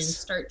dog in and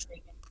start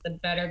treatment, the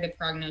better the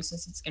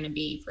prognosis it's going to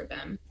be for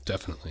them.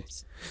 Definitely.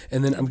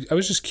 And then I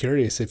was just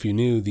curious if you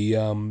knew this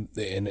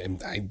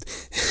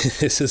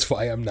is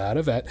why I'm not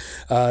a vet,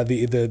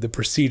 the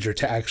procedure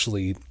to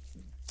actually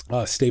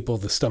staple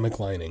the stomach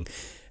lining.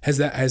 Has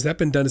that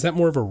been done? Is that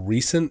more of a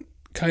recent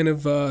kind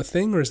of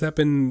thing, or has that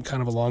been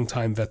kind of a long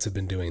time vets have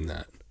been doing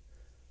that?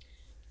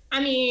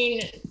 I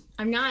mean,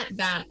 I'm not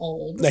that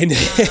old.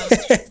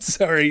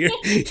 Sorry,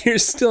 you're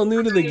still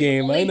new to the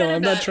game. I know.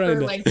 I'm not trying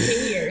to. Like 2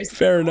 years.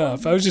 Fair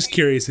enough. I was just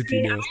curious if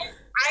you knew.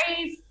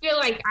 I feel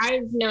like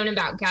I've known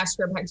about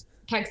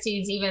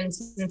gastropexies even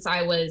since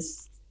I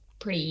was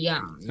pretty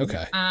young.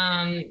 Okay.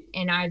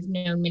 And I've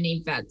known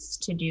many vets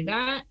to do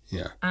that.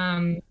 Yeah.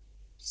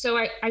 So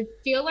I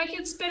feel like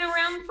it's been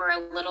around for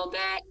a little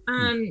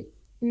bit.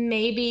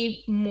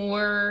 Maybe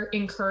more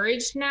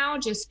encouraged now,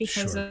 just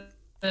because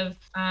of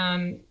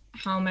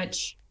how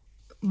much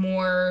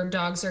more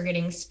dogs are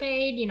getting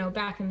spayed.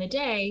 Back in the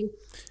day,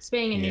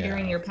 spaying and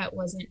neutering your pet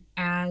wasn't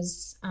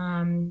as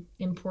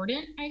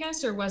important, I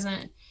guess, or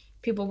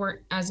people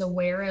weren't as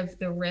aware of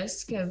the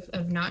risk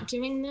of not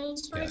doing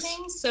those sort of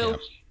things. So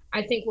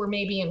I think we're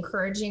maybe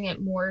encouraging it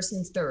more,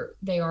 since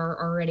they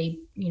are already,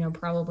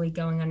 probably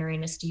going under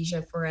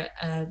anesthesia for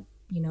a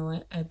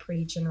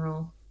pretty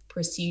general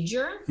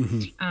procedure,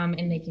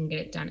 and they can get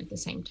it done at the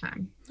same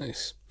time.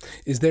 Nice.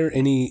 Is there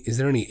any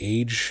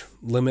age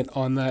limit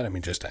on that? I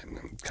mean,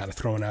 I'm kind of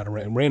throwing out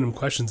random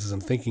questions as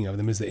I'm thinking of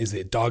them. Is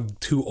the dog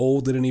too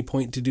old at any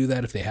point to do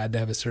that, if they had to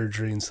have a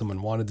surgery and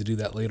someone wanted to do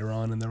that later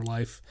on in their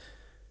life?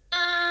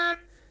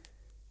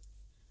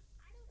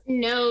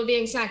 Know the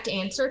exact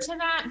answer to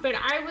that, but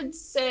I would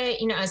say,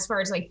 as far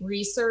as like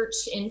research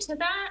into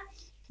that,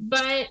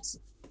 but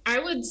I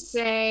would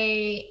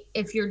say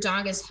if your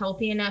dog is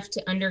healthy enough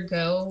to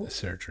undergo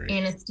surgery,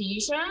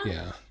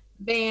 anesthesia,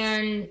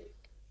 then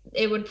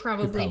it would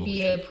probably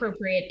be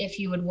appropriate if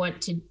you would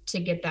want to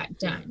get that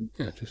done.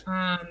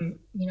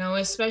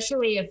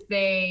 Especially if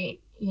they,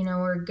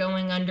 are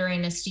going under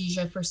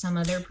anesthesia for some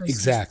other procedure.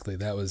 Exactly.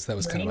 That was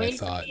kind of my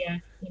thought.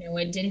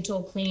 A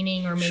dental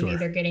cleaning, or maybe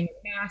they're getting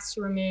mass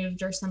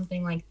removed or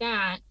something like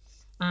that.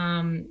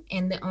 And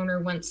the owner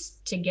wants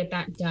to get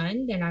that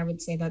done, then I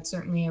would say that's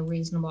certainly a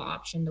reasonable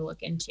option to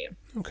look into.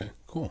 Okay,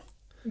 cool.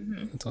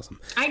 That's awesome.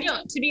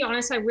 To be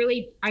honest,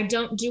 I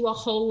don't do a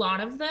whole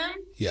lot of them.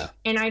 Yeah.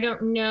 And I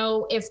don't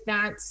know if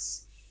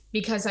that's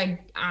because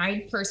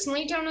I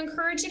personally don't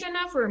encourage it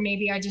enough, or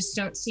maybe I just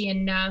don't see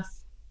enough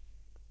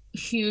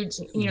huge,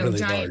 really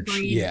giant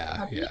breeds.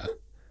 Yeah.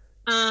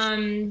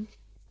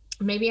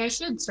 Maybe I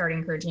should start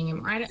encouraging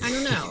him. I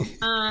don't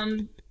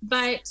know.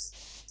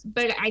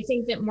 But I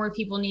think that more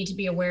people need to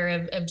be aware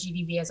of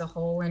GDV as a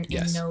whole and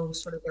know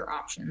sort of their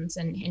options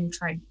and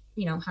try,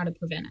 how to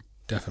prevent it.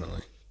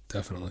 Definitely.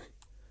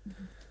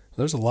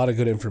 There's a lot of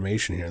good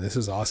information here. This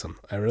is awesome.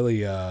 I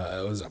really,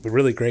 it was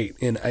really great.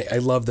 And I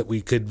love that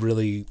we could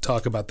really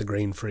talk about the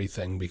grain-free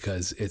thing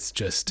because it's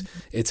just,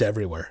 it's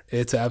everywhere.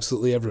 It's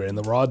absolutely everywhere. And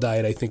the raw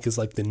diet, I think, is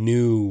like the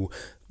new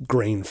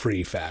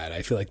grain-free fad.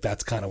 I feel like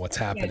that's kind of what's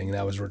happening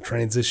now as we're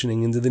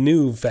transitioning into the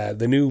new fad,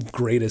 the new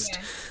greatest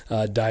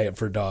diet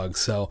for dogs.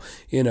 So,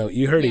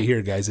 you heard it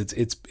here, guys.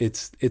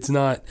 It's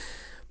not...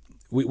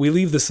 We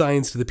leave the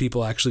science to the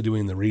people actually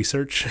doing the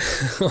research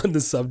on the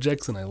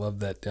subjects, and I love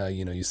that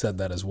you said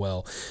that as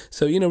well.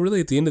 So really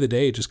at the end of the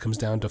day, it just comes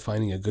down to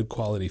finding a good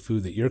quality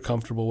food that you're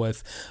comfortable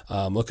with.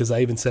 Look, as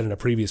I even said in a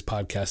previous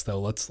podcast, though,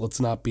 let's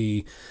not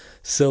be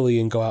silly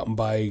and go out and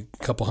buy a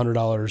couple $100,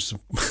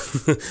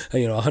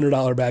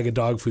 $100 bag of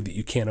dog food that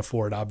you can't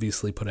afford.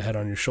 Obviously, put a head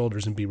on your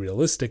shoulders and be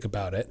realistic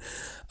about it.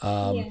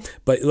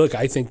 But look,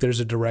 I think there's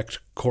a direct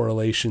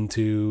correlation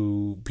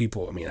to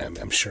people. I mean,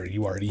 I'm sure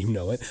you already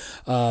know it.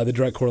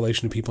 The direct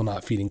correlation to people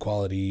not feeding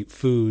quality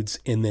foods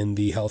and then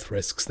the health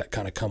risks that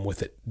kind of come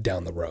with it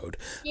down the road.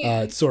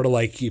 It's sort of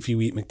like if you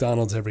eat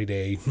McDonald's every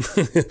day,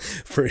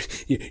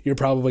 you're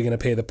probably going to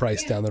pay the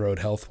price down the road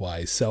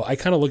health-wise. So I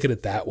kind of look at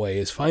it that way: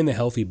 is find the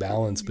healthy balance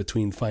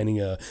between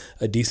finding a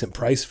decent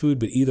price food,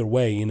 but either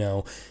way,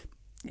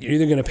 you're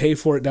either going to pay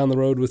for it down the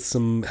road with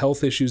some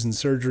health issues and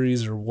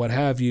surgeries or what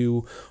have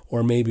you,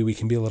 or maybe we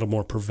can be a little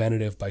more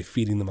preventative by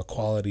feeding them a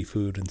quality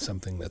food and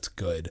something that's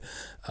good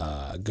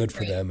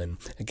for them. And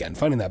again,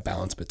 finding that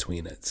balance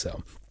between it.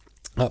 So,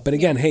 but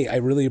again, hey, I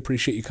really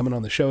appreciate you coming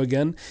on the show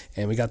again,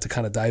 and we got to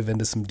kind of dive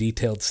into some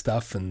detailed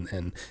stuff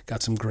and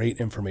got some great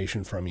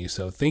information from you.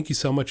 So thank you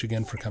so much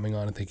again for coming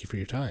on, and thank you for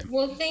your time.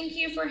 Well, thank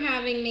you for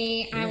having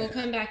me. I will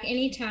come back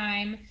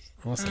anytime.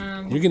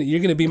 Awesome. You're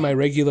gonna be my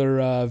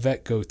regular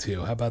vet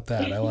go-to. How about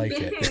that? I like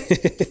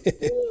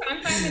it.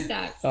 I'm fine with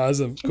that.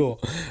 Awesome. Cool.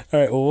 All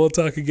right. Well, we'll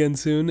talk again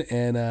soon.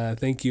 And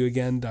thank you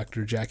again,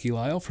 Dr. Jackie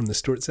Lyle from the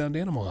Stuart Sound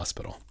Animal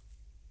Hospital.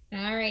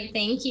 All right.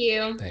 Thank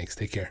you. Thanks.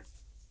 Take care.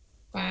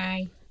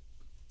 Bye.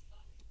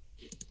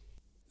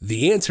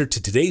 The answer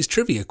to today's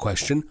trivia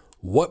question: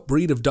 what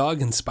breed of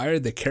dog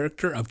inspired the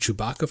character of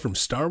Chewbacca from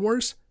Star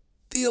Wars?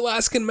 The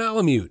Alaskan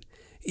Malamute.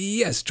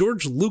 Yes,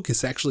 George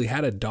Lucas actually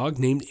had a dog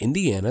named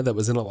Indiana that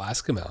was an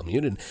Alaska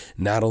Malamute, and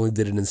not only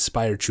did it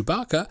inspire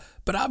Chewbacca,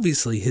 but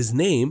obviously his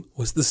name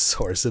was the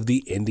source of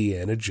the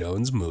Indiana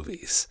Jones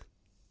movies.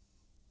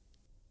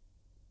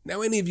 Now,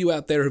 any of you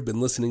out there who've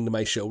been listening to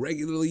my show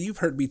regularly, you've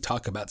heard me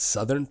talk about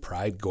Southern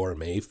Pride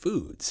Gourmet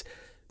Foods.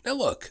 Now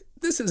look,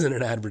 this isn't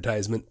an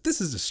advertisement, this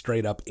is a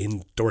straight up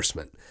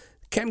endorsement.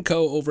 Ken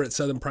Coe over at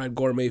Southern Pride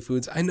Gourmet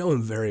Foods, I know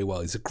him very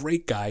well. He's a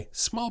great guy,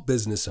 small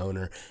business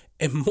owner,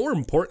 and more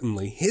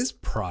importantly, his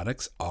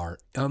products are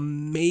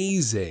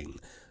amazing.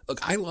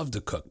 Look, I love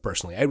to cook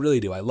personally. I really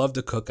do. I love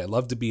to cook. I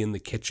love to be in the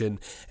kitchen,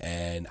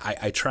 and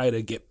I try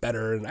to get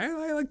better, and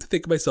I like to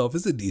think of myself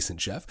as a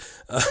decent chef.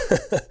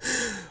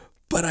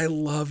 But I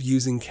love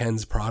using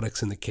Ken's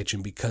products in the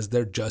kitchen because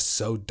they're just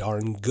so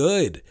darn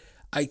good.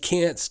 I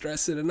can't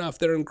stress it enough.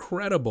 They're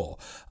incredible.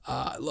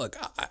 Look,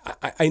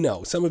 I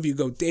know some of you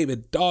go,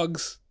 David,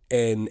 dogs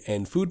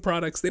and food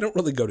products, they don't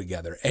really go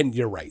together. And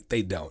you're right,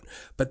 they don't.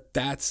 But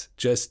that's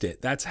just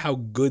it. That's how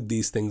good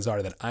these things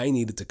are that I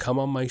needed to come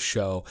on my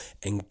show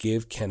and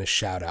give Ken a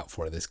shout out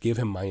for this. Give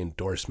him my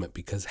endorsement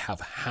because of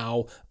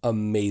how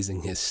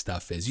amazing his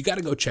stuff is. You got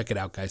to go check it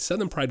out, guys.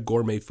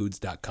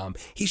 SouthernPrideGourmetFoods.com.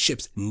 He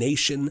ships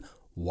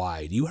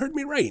nationwide. You heard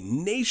me right.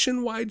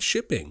 Nationwide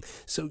shipping.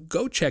 So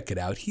go check it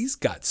out. He's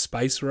got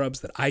spice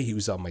rubs that I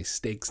use on my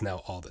steaks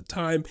now all the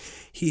time.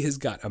 He has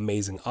got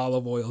amazing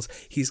olive oils.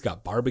 He's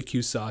got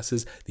barbecue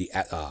sauces.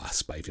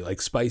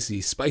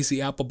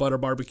 Spicy apple butter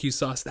barbecue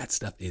sauce. That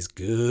stuff is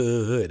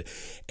good.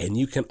 And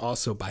you can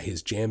also buy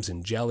his jams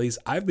and jellies.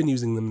 I've been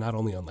using them not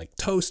only on like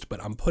toast,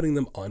 but I'm putting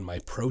them on my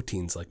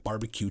proteins like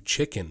barbecue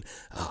chicken.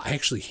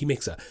 He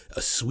makes a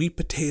sweet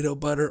potato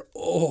butter.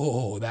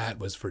 Oh, that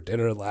was for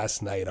dinner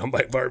last night on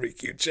my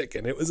barbecue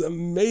chicken. It was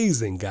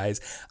amazing, guys.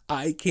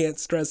 I can't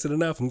stress it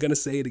enough. I'm going to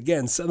say it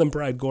again.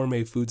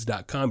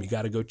 SouthernPrideGourmetFoods.com. You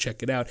got to go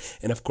check it out.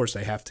 And of course,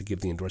 I have to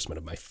give the endorsement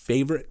of my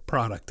favorite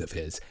product of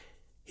his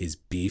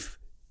beef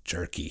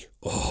jerky.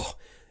 Oh,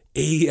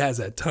 he has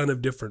a ton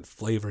of different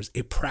flavors.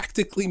 It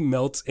practically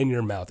melts in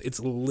your mouth. It's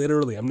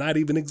literally, I'm not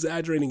even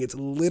exaggerating, it's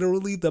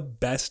literally the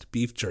best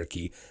beef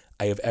jerky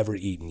I have ever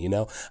eaten.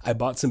 I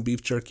bought some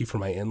beef jerky for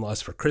my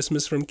in-laws for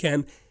Christmas from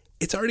Ken.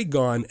 It's already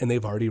gone and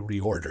they've already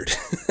reordered.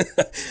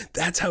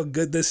 That's how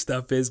good this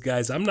stuff is,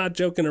 guys. I'm not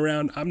joking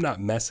around. I'm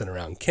not messing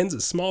around. Ken's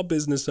a small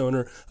business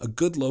owner, a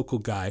good local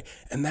guy,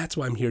 and that's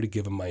why I'm here to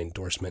give him my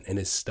endorsement, and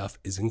his stuff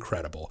is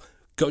incredible.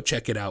 Go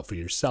check it out for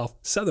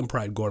yourself,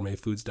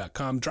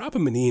 SouthernPrideGourmetFoods.com. Drop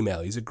him an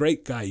email. He's a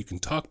great guy. You can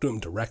talk to him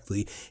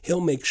directly.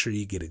 He'll make sure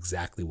you get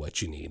exactly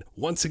what you need.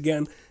 Once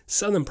again,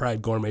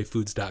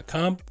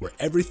 SouthernPrideGourmetFoods.com, where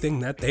everything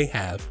that they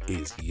have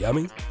is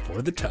yummy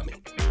for the tummy.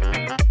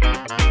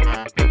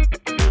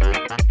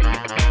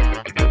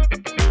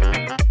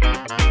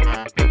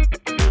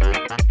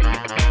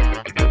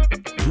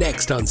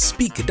 Next on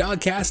Speak a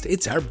Dogcast,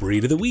 it's our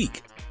Breed of the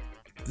Week.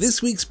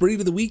 This week's Breed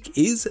of the Week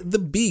is the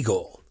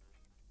Beagle.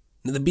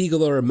 Now, the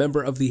Beagle are a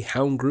member of the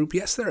hound group.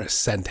 Yes, they're a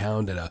scent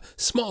hound and a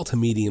small to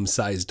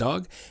medium-sized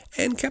dog,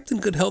 and kept in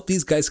good health,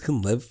 these guys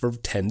can live for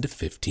 10 to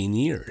 15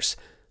 years.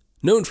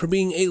 Known for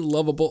being a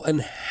lovable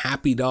and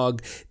happy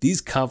dog,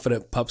 these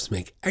confident pups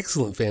make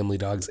excellent family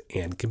dogs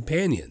and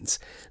companions.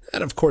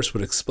 That, of course,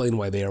 would explain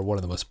why they are one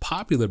of the most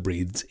popular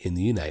breeds in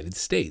the United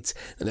States.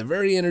 And they're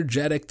very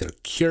energetic, they're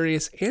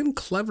curious and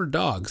clever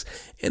dogs,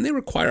 and they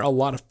require a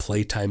lot of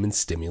playtime and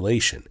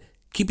stimulation.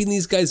 Keeping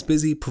these guys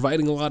busy,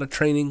 providing a lot of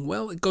training,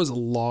 well, it goes a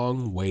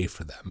long way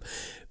for them.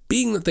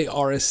 Being that they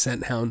are a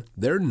scent hound,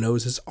 their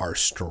noses are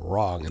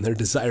strong, and their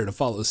desire to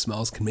follow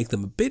smells can make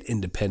them a bit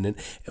independent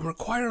and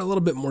require a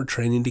little bit more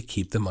training to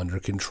keep them under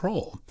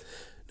control.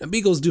 Now,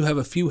 beagles do have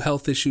a few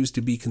health issues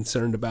to be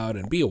concerned about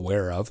and be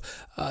aware of.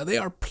 They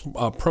are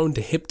prone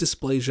to hip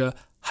dysplasia,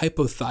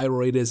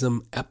 hypothyroidism,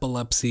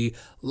 epilepsy,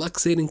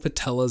 luxating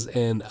patellas,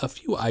 and a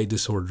few eye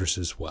disorders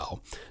as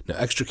well. Now,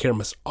 extra care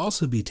must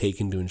also be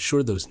taken to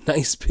ensure those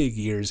nice big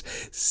ears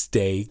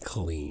stay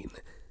clean.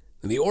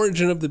 The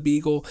origin of the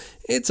Beagle,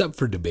 it's up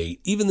for debate.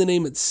 Even the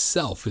name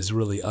itself is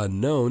really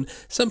unknown.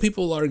 Some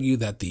people argue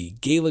that the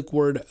Gaelic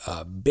word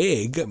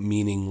big,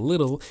 meaning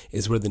little,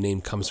 is where the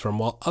name comes from,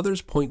 while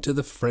others point to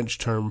the French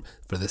term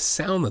for the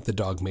sound that the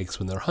dog makes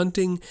when they're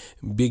hunting,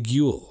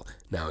 biguel.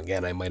 Now,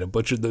 again, I might have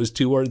butchered those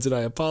two words and I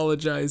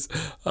apologize,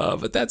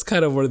 but that's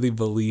kind of where the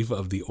belief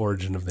of the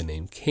origin of the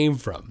name came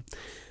from.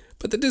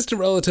 But the distant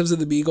relatives of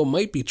the Beagle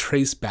might be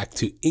traced back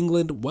to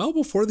England well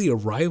before the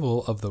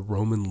arrival of the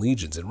Roman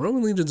legions. And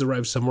Roman legions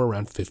arrived somewhere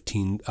around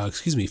 55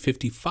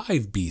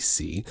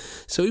 BC.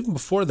 So even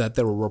before that,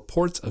 there were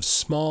reports of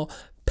small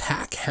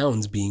pack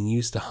hounds being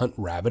used to hunt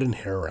rabbit and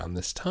hare around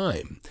this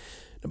time.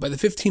 Now, by the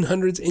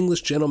 1500s,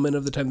 English gentlemen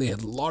of the time, they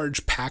had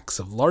large packs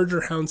of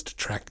larger hounds to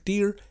track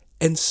deer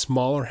and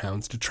smaller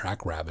hounds to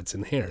track rabbits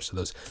and hare. So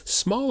those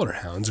smaller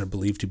hounds are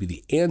believed to be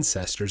the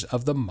ancestors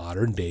of the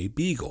modern-day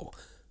Beagle.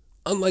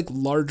 Unlike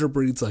larger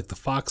breeds like the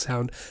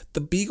foxhound, the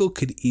Beagle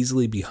could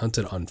easily be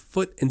hunted on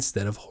foot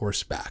instead of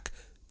horseback.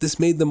 This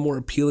made them more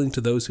appealing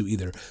to those who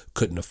either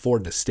couldn't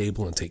afford to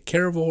stable and take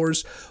care of a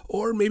horse,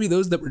 or maybe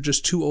those that were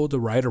just too old to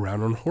ride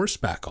around on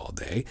horseback all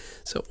day.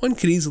 So one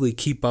could easily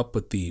keep up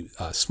with the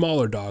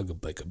smaller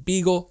dog like a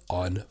Beagle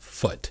on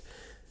foot.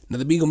 Now,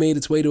 the Beagle made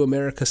its way to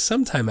America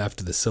sometime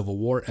after the Civil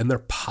War, and their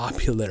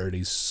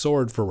popularity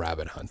soared for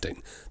rabbit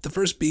hunting. The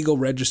first Beagle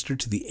registered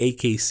to the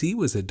AKC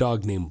was a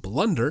dog named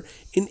Blunder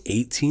in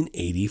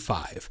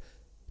 1885.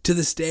 To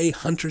this day,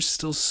 hunters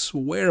still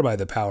swear by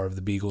the power of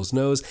the Beagle's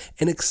nose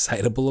and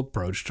excitable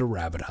approach to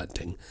rabbit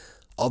hunting.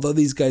 Although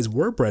these guys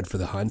were bred for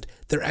the hunt,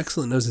 their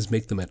excellent noses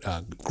make them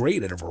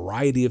great at a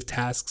variety of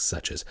tasks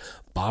such as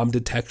bomb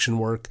detection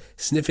work,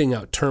 sniffing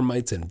out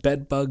termites and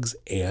bed bugs,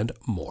 and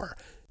more.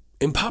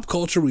 In pop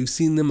culture, we've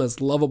seen them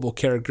as lovable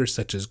characters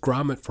such as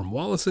Gromit from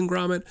Wallace and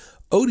Gromit,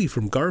 Odie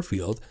from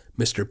Garfield,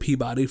 Mr.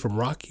 Peabody from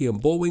Rocky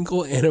and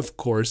Bullwinkle, and of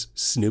course,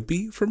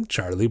 Snoopy from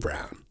Charlie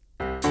Brown.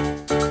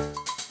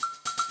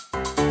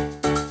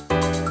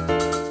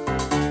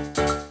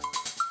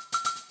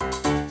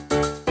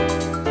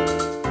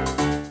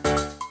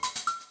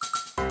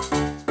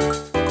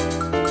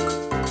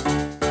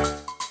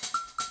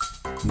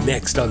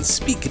 Next on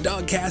Speak a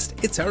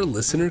Dogcast, it's our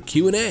listener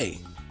Q&A.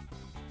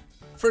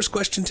 First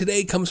question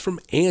today comes from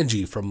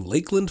Angie from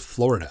Lakeland,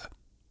 Florida.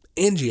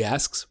 Angie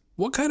asks,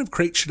 what kind of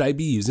crate should I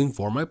be using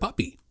for my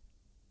puppy?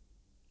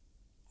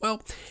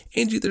 Well,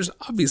 Angie, there's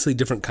obviously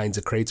different kinds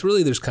of crates.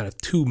 Really, there's kind of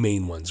two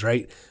main ones,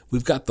 right?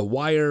 We've got the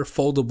wire,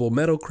 foldable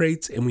metal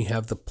crates, and we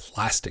have the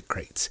plastic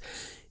crates.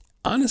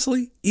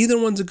 Honestly, either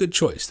one's a good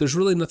choice. There's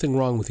really nothing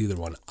wrong with either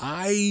one.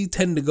 I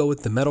tend to go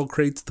with the metal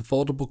crates, the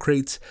foldable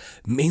crates,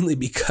 mainly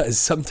because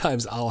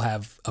sometimes I'll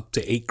have up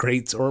to 8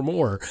 crates or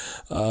more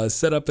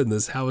set up in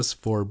this house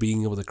for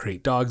being able to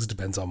crate dogs.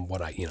 Depends on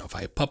what if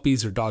I have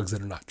puppies or dogs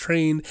that are not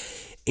trained.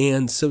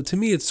 And so to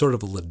me, it's sort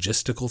of a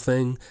logistical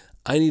thing.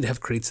 I need to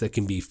have crates that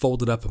can be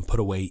folded up and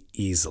put away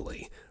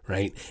easily,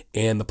 right?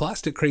 And the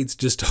plastic crates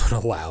just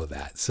don't allow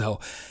that. So,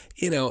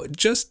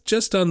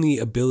 just on the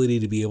ability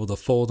to be able to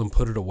fold and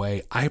put it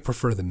away, I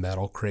prefer the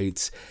metal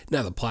crates.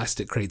 Now, the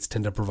plastic crates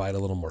tend to provide a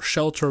little more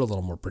shelter, a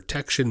little more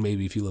protection.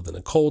 Maybe if you live in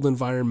a cold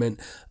environment,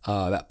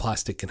 that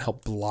plastic can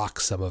help block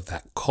some of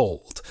that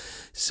cold.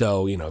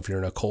 So, if you're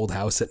in a cold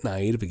house at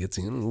night, if it gets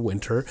in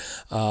winter,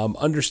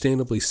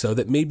 understandably so,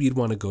 that maybe you'd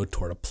want to go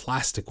toward a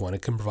plastic one.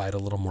 It can provide a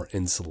little more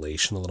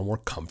insulation, a little more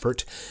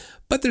comfort.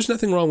 But there's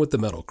nothing wrong with the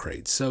metal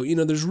crates. So,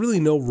 there's really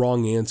no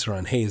wrong answer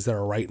on, hey, is there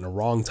a right and a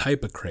wrong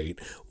type of crate?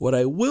 What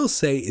I will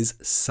say is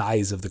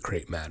size of the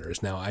crate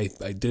matters. Now, I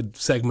did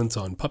segments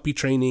on puppy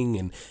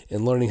training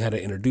and learning how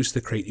to introduce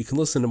the crate. You can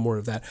listen to more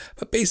of that.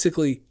 But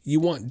basically, you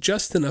want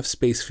just enough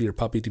space for your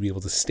puppy to be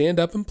able to stand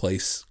up in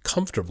place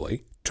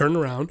comfortably, turn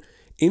around,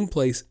 in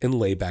place, and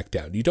lay back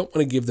down. You don't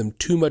want to give them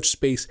too much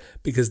space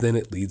because then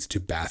it leads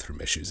to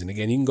bathroom issues. And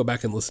again, you can go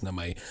back and listen to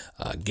my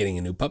getting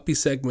a new puppy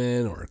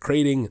segment or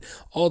crating,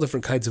 all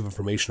different kinds of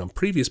information on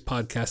previous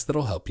podcasts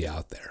that'll help you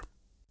out there.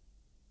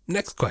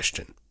 Next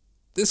question.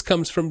 This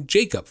comes from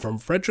Jacob from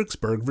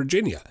Fredericksburg,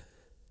 Virginia.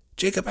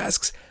 Jacob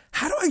asks,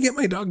 how do I get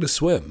my dog to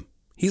swim?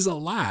 He's a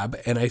lab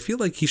and I feel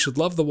like he should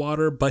love the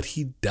water, but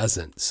he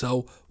doesn't.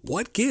 So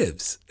what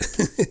gives?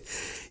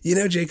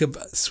 Jacob,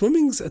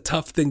 swimming's a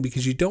tough thing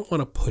because you don't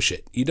want to push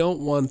it. You don't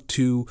want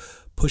to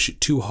push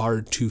it too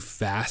hard, too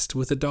fast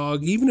with a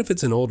dog, even if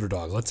it's an older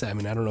dog. Let's say, I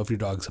don't know if your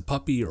dog's a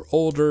puppy or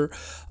older,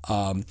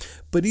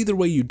 but either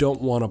way, you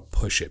don't want to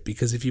push it,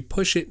 because if you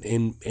push it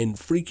and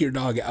freak your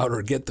dog out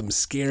or get them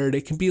scared,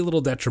 it can be a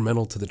little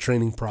detrimental to the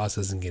training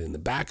process and getting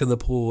them back in the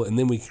pool. And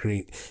then we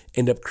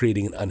end up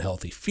creating an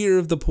unhealthy fear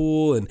of the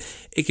pool, and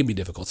it can be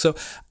difficult. So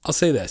I'll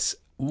say this,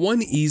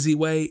 one easy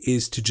way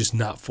is to just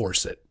not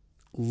force it.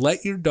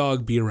 Let your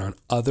dog be around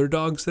other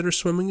dogs that are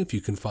swimming. If you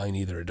can find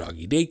either a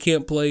doggy day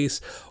camp place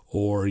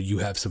or you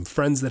have some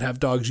friends that have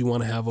dogs you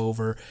want to have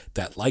over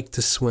that like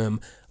to swim,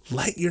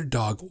 let your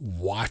dog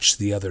watch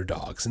the other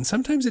dogs. And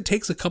sometimes it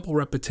takes a couple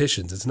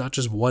repetitions. It's not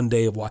just one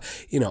day of I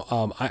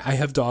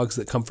have dogs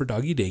that come for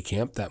doggy day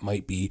camp that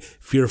might be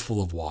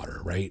fearful of water,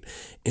 right?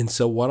 And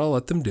so what I'll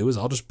let them do is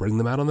I'll just bring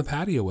them out on the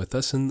patio with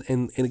us.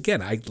 And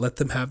again, I let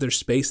them have their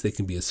space. They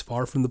can be as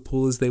far from the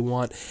pool as they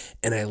want.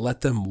 And I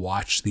let them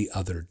watch the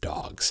other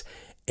dogs.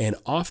 And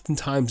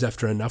oftentimes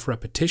after enough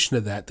repetition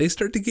of that, they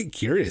start to get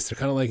curious. They're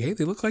kind of like, hey,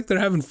 they look like they're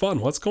having fun.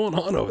 What's going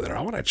on over there?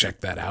 I want to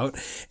check that out.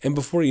 And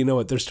before you know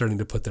it, they're starting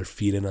to put their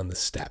feet in on the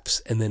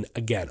steps. And then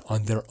again,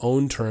 on their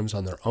own terms,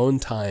 on their own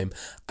time,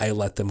 I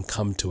let them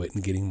come to it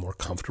and getting more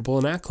comfortable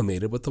and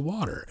acclimated with the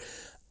water.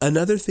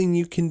 Another thing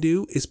you can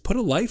do is put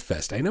a life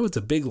vest. I know it's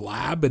a big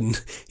lab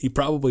and he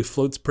probably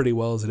floats pretty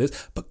well as it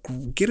is,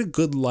 but get a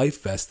good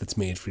life vest that's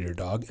made for your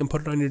dog and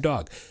put it on your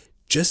dog.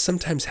 Just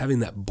sometimes having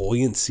that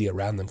buoyancy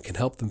around them can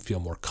help them feel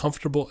more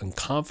comfortable and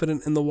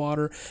confident in the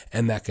water,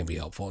 and that can be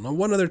helpful. Now,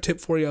 one other tip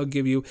for you I'll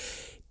give you,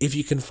 if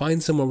you can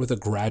find somewhere with a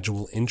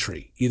gradual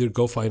entry, either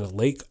go find a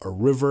lake, a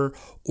river,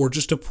 or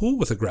just a pool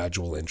with a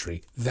gradual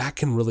entry, that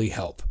can really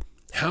help.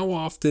 How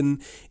often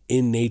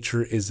in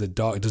nature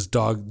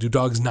do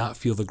dogs not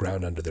feel the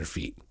ground under their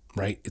feet?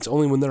 Right? It's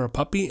only when they're a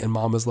puppy and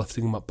mom is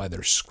lifting them up by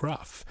their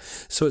scruff.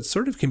 So it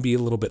sort of can be a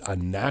little bit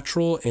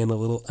unnatural and a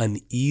little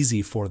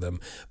uneasy for them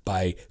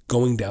by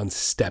going down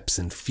steps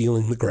and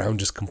feeling the ground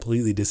just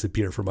completely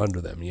disappear from under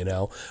them,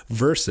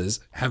 versus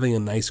having a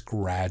nice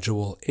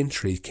gradual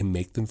entry can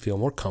make them feel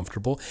more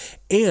comfortable.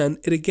 And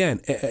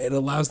it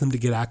allows them to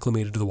get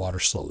acclimated to the water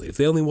slowly. If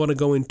they only want to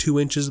go in 2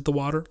 inches of the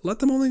water, let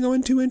them only go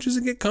in 2 inches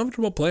and get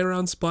comfortable, play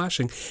around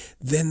splashing.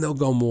 Then they'll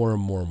go more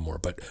and more and more.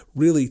 But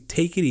really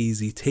take it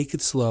easy, take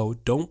it slow.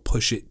 Don't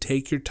push it.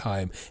 Take your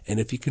time. And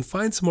if you can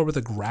find somewhere with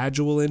a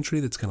gradual entry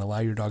that's going to allow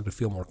your dog to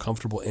feel more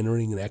comfortable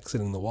entering and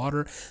exiting the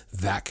water,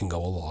 that can go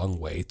a long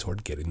way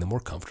toward getting them more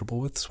comfortable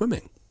with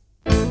swimming.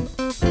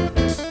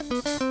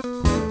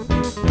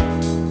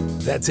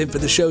 That's it for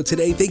the show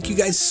today. Thank you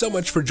guys so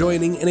much for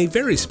joining, and a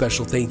very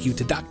special thank you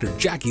to Dr.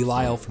 Jackie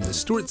Lyle from the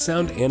Stewart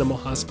Sound Animal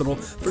Hospital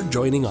for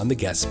joining on the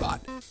guest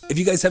spot. If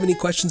you guys have any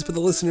questions for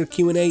the listener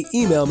Q&A,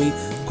 email me,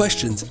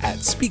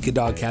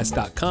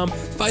 questions@speakadogcast.com.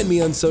 Find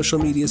me on social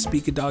media,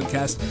 Speak a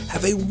Dogcast.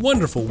 Have a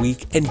wonderful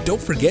week, and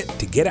don't forget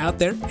to get out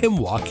there and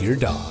walk your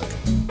dog.